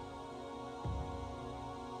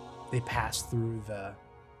 They pass through the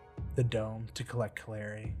dome to collect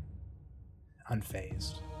Kaleri,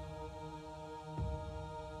 unfazed.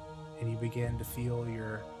 And you begin to feel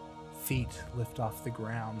your feet lift off the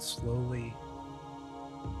ground slowly.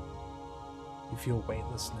 You feel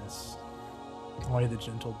weightlessness, only the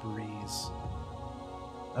gentle breeze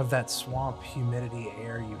of that swamp humidity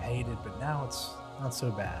air you hated, but now it's not so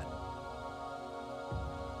bad.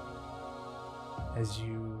 As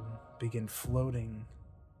you begin floating,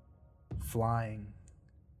 flying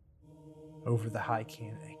over the high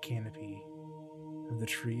canopy of the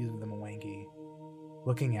trees of the Mwangi,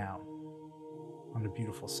 looking out on a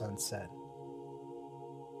beautiful sunset.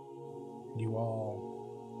 And you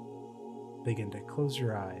all begin to close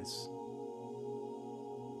your eyes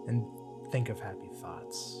and think of happy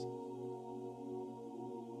thoughts.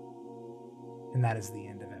 And that is the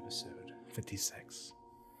end of episode 56.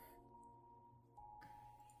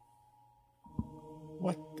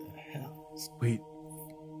 What the hell? Wait.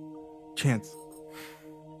 Chance.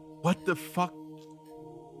 What the fuck?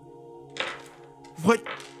 What?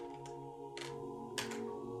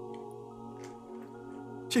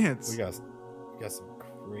 Chance. We got some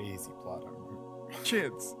crazy plot armor.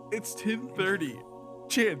 Chance. It's 10:30.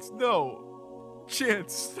 Chance, no.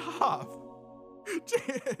 Chance, stop.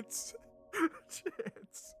 Chance.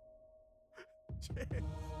 Chance. Chance.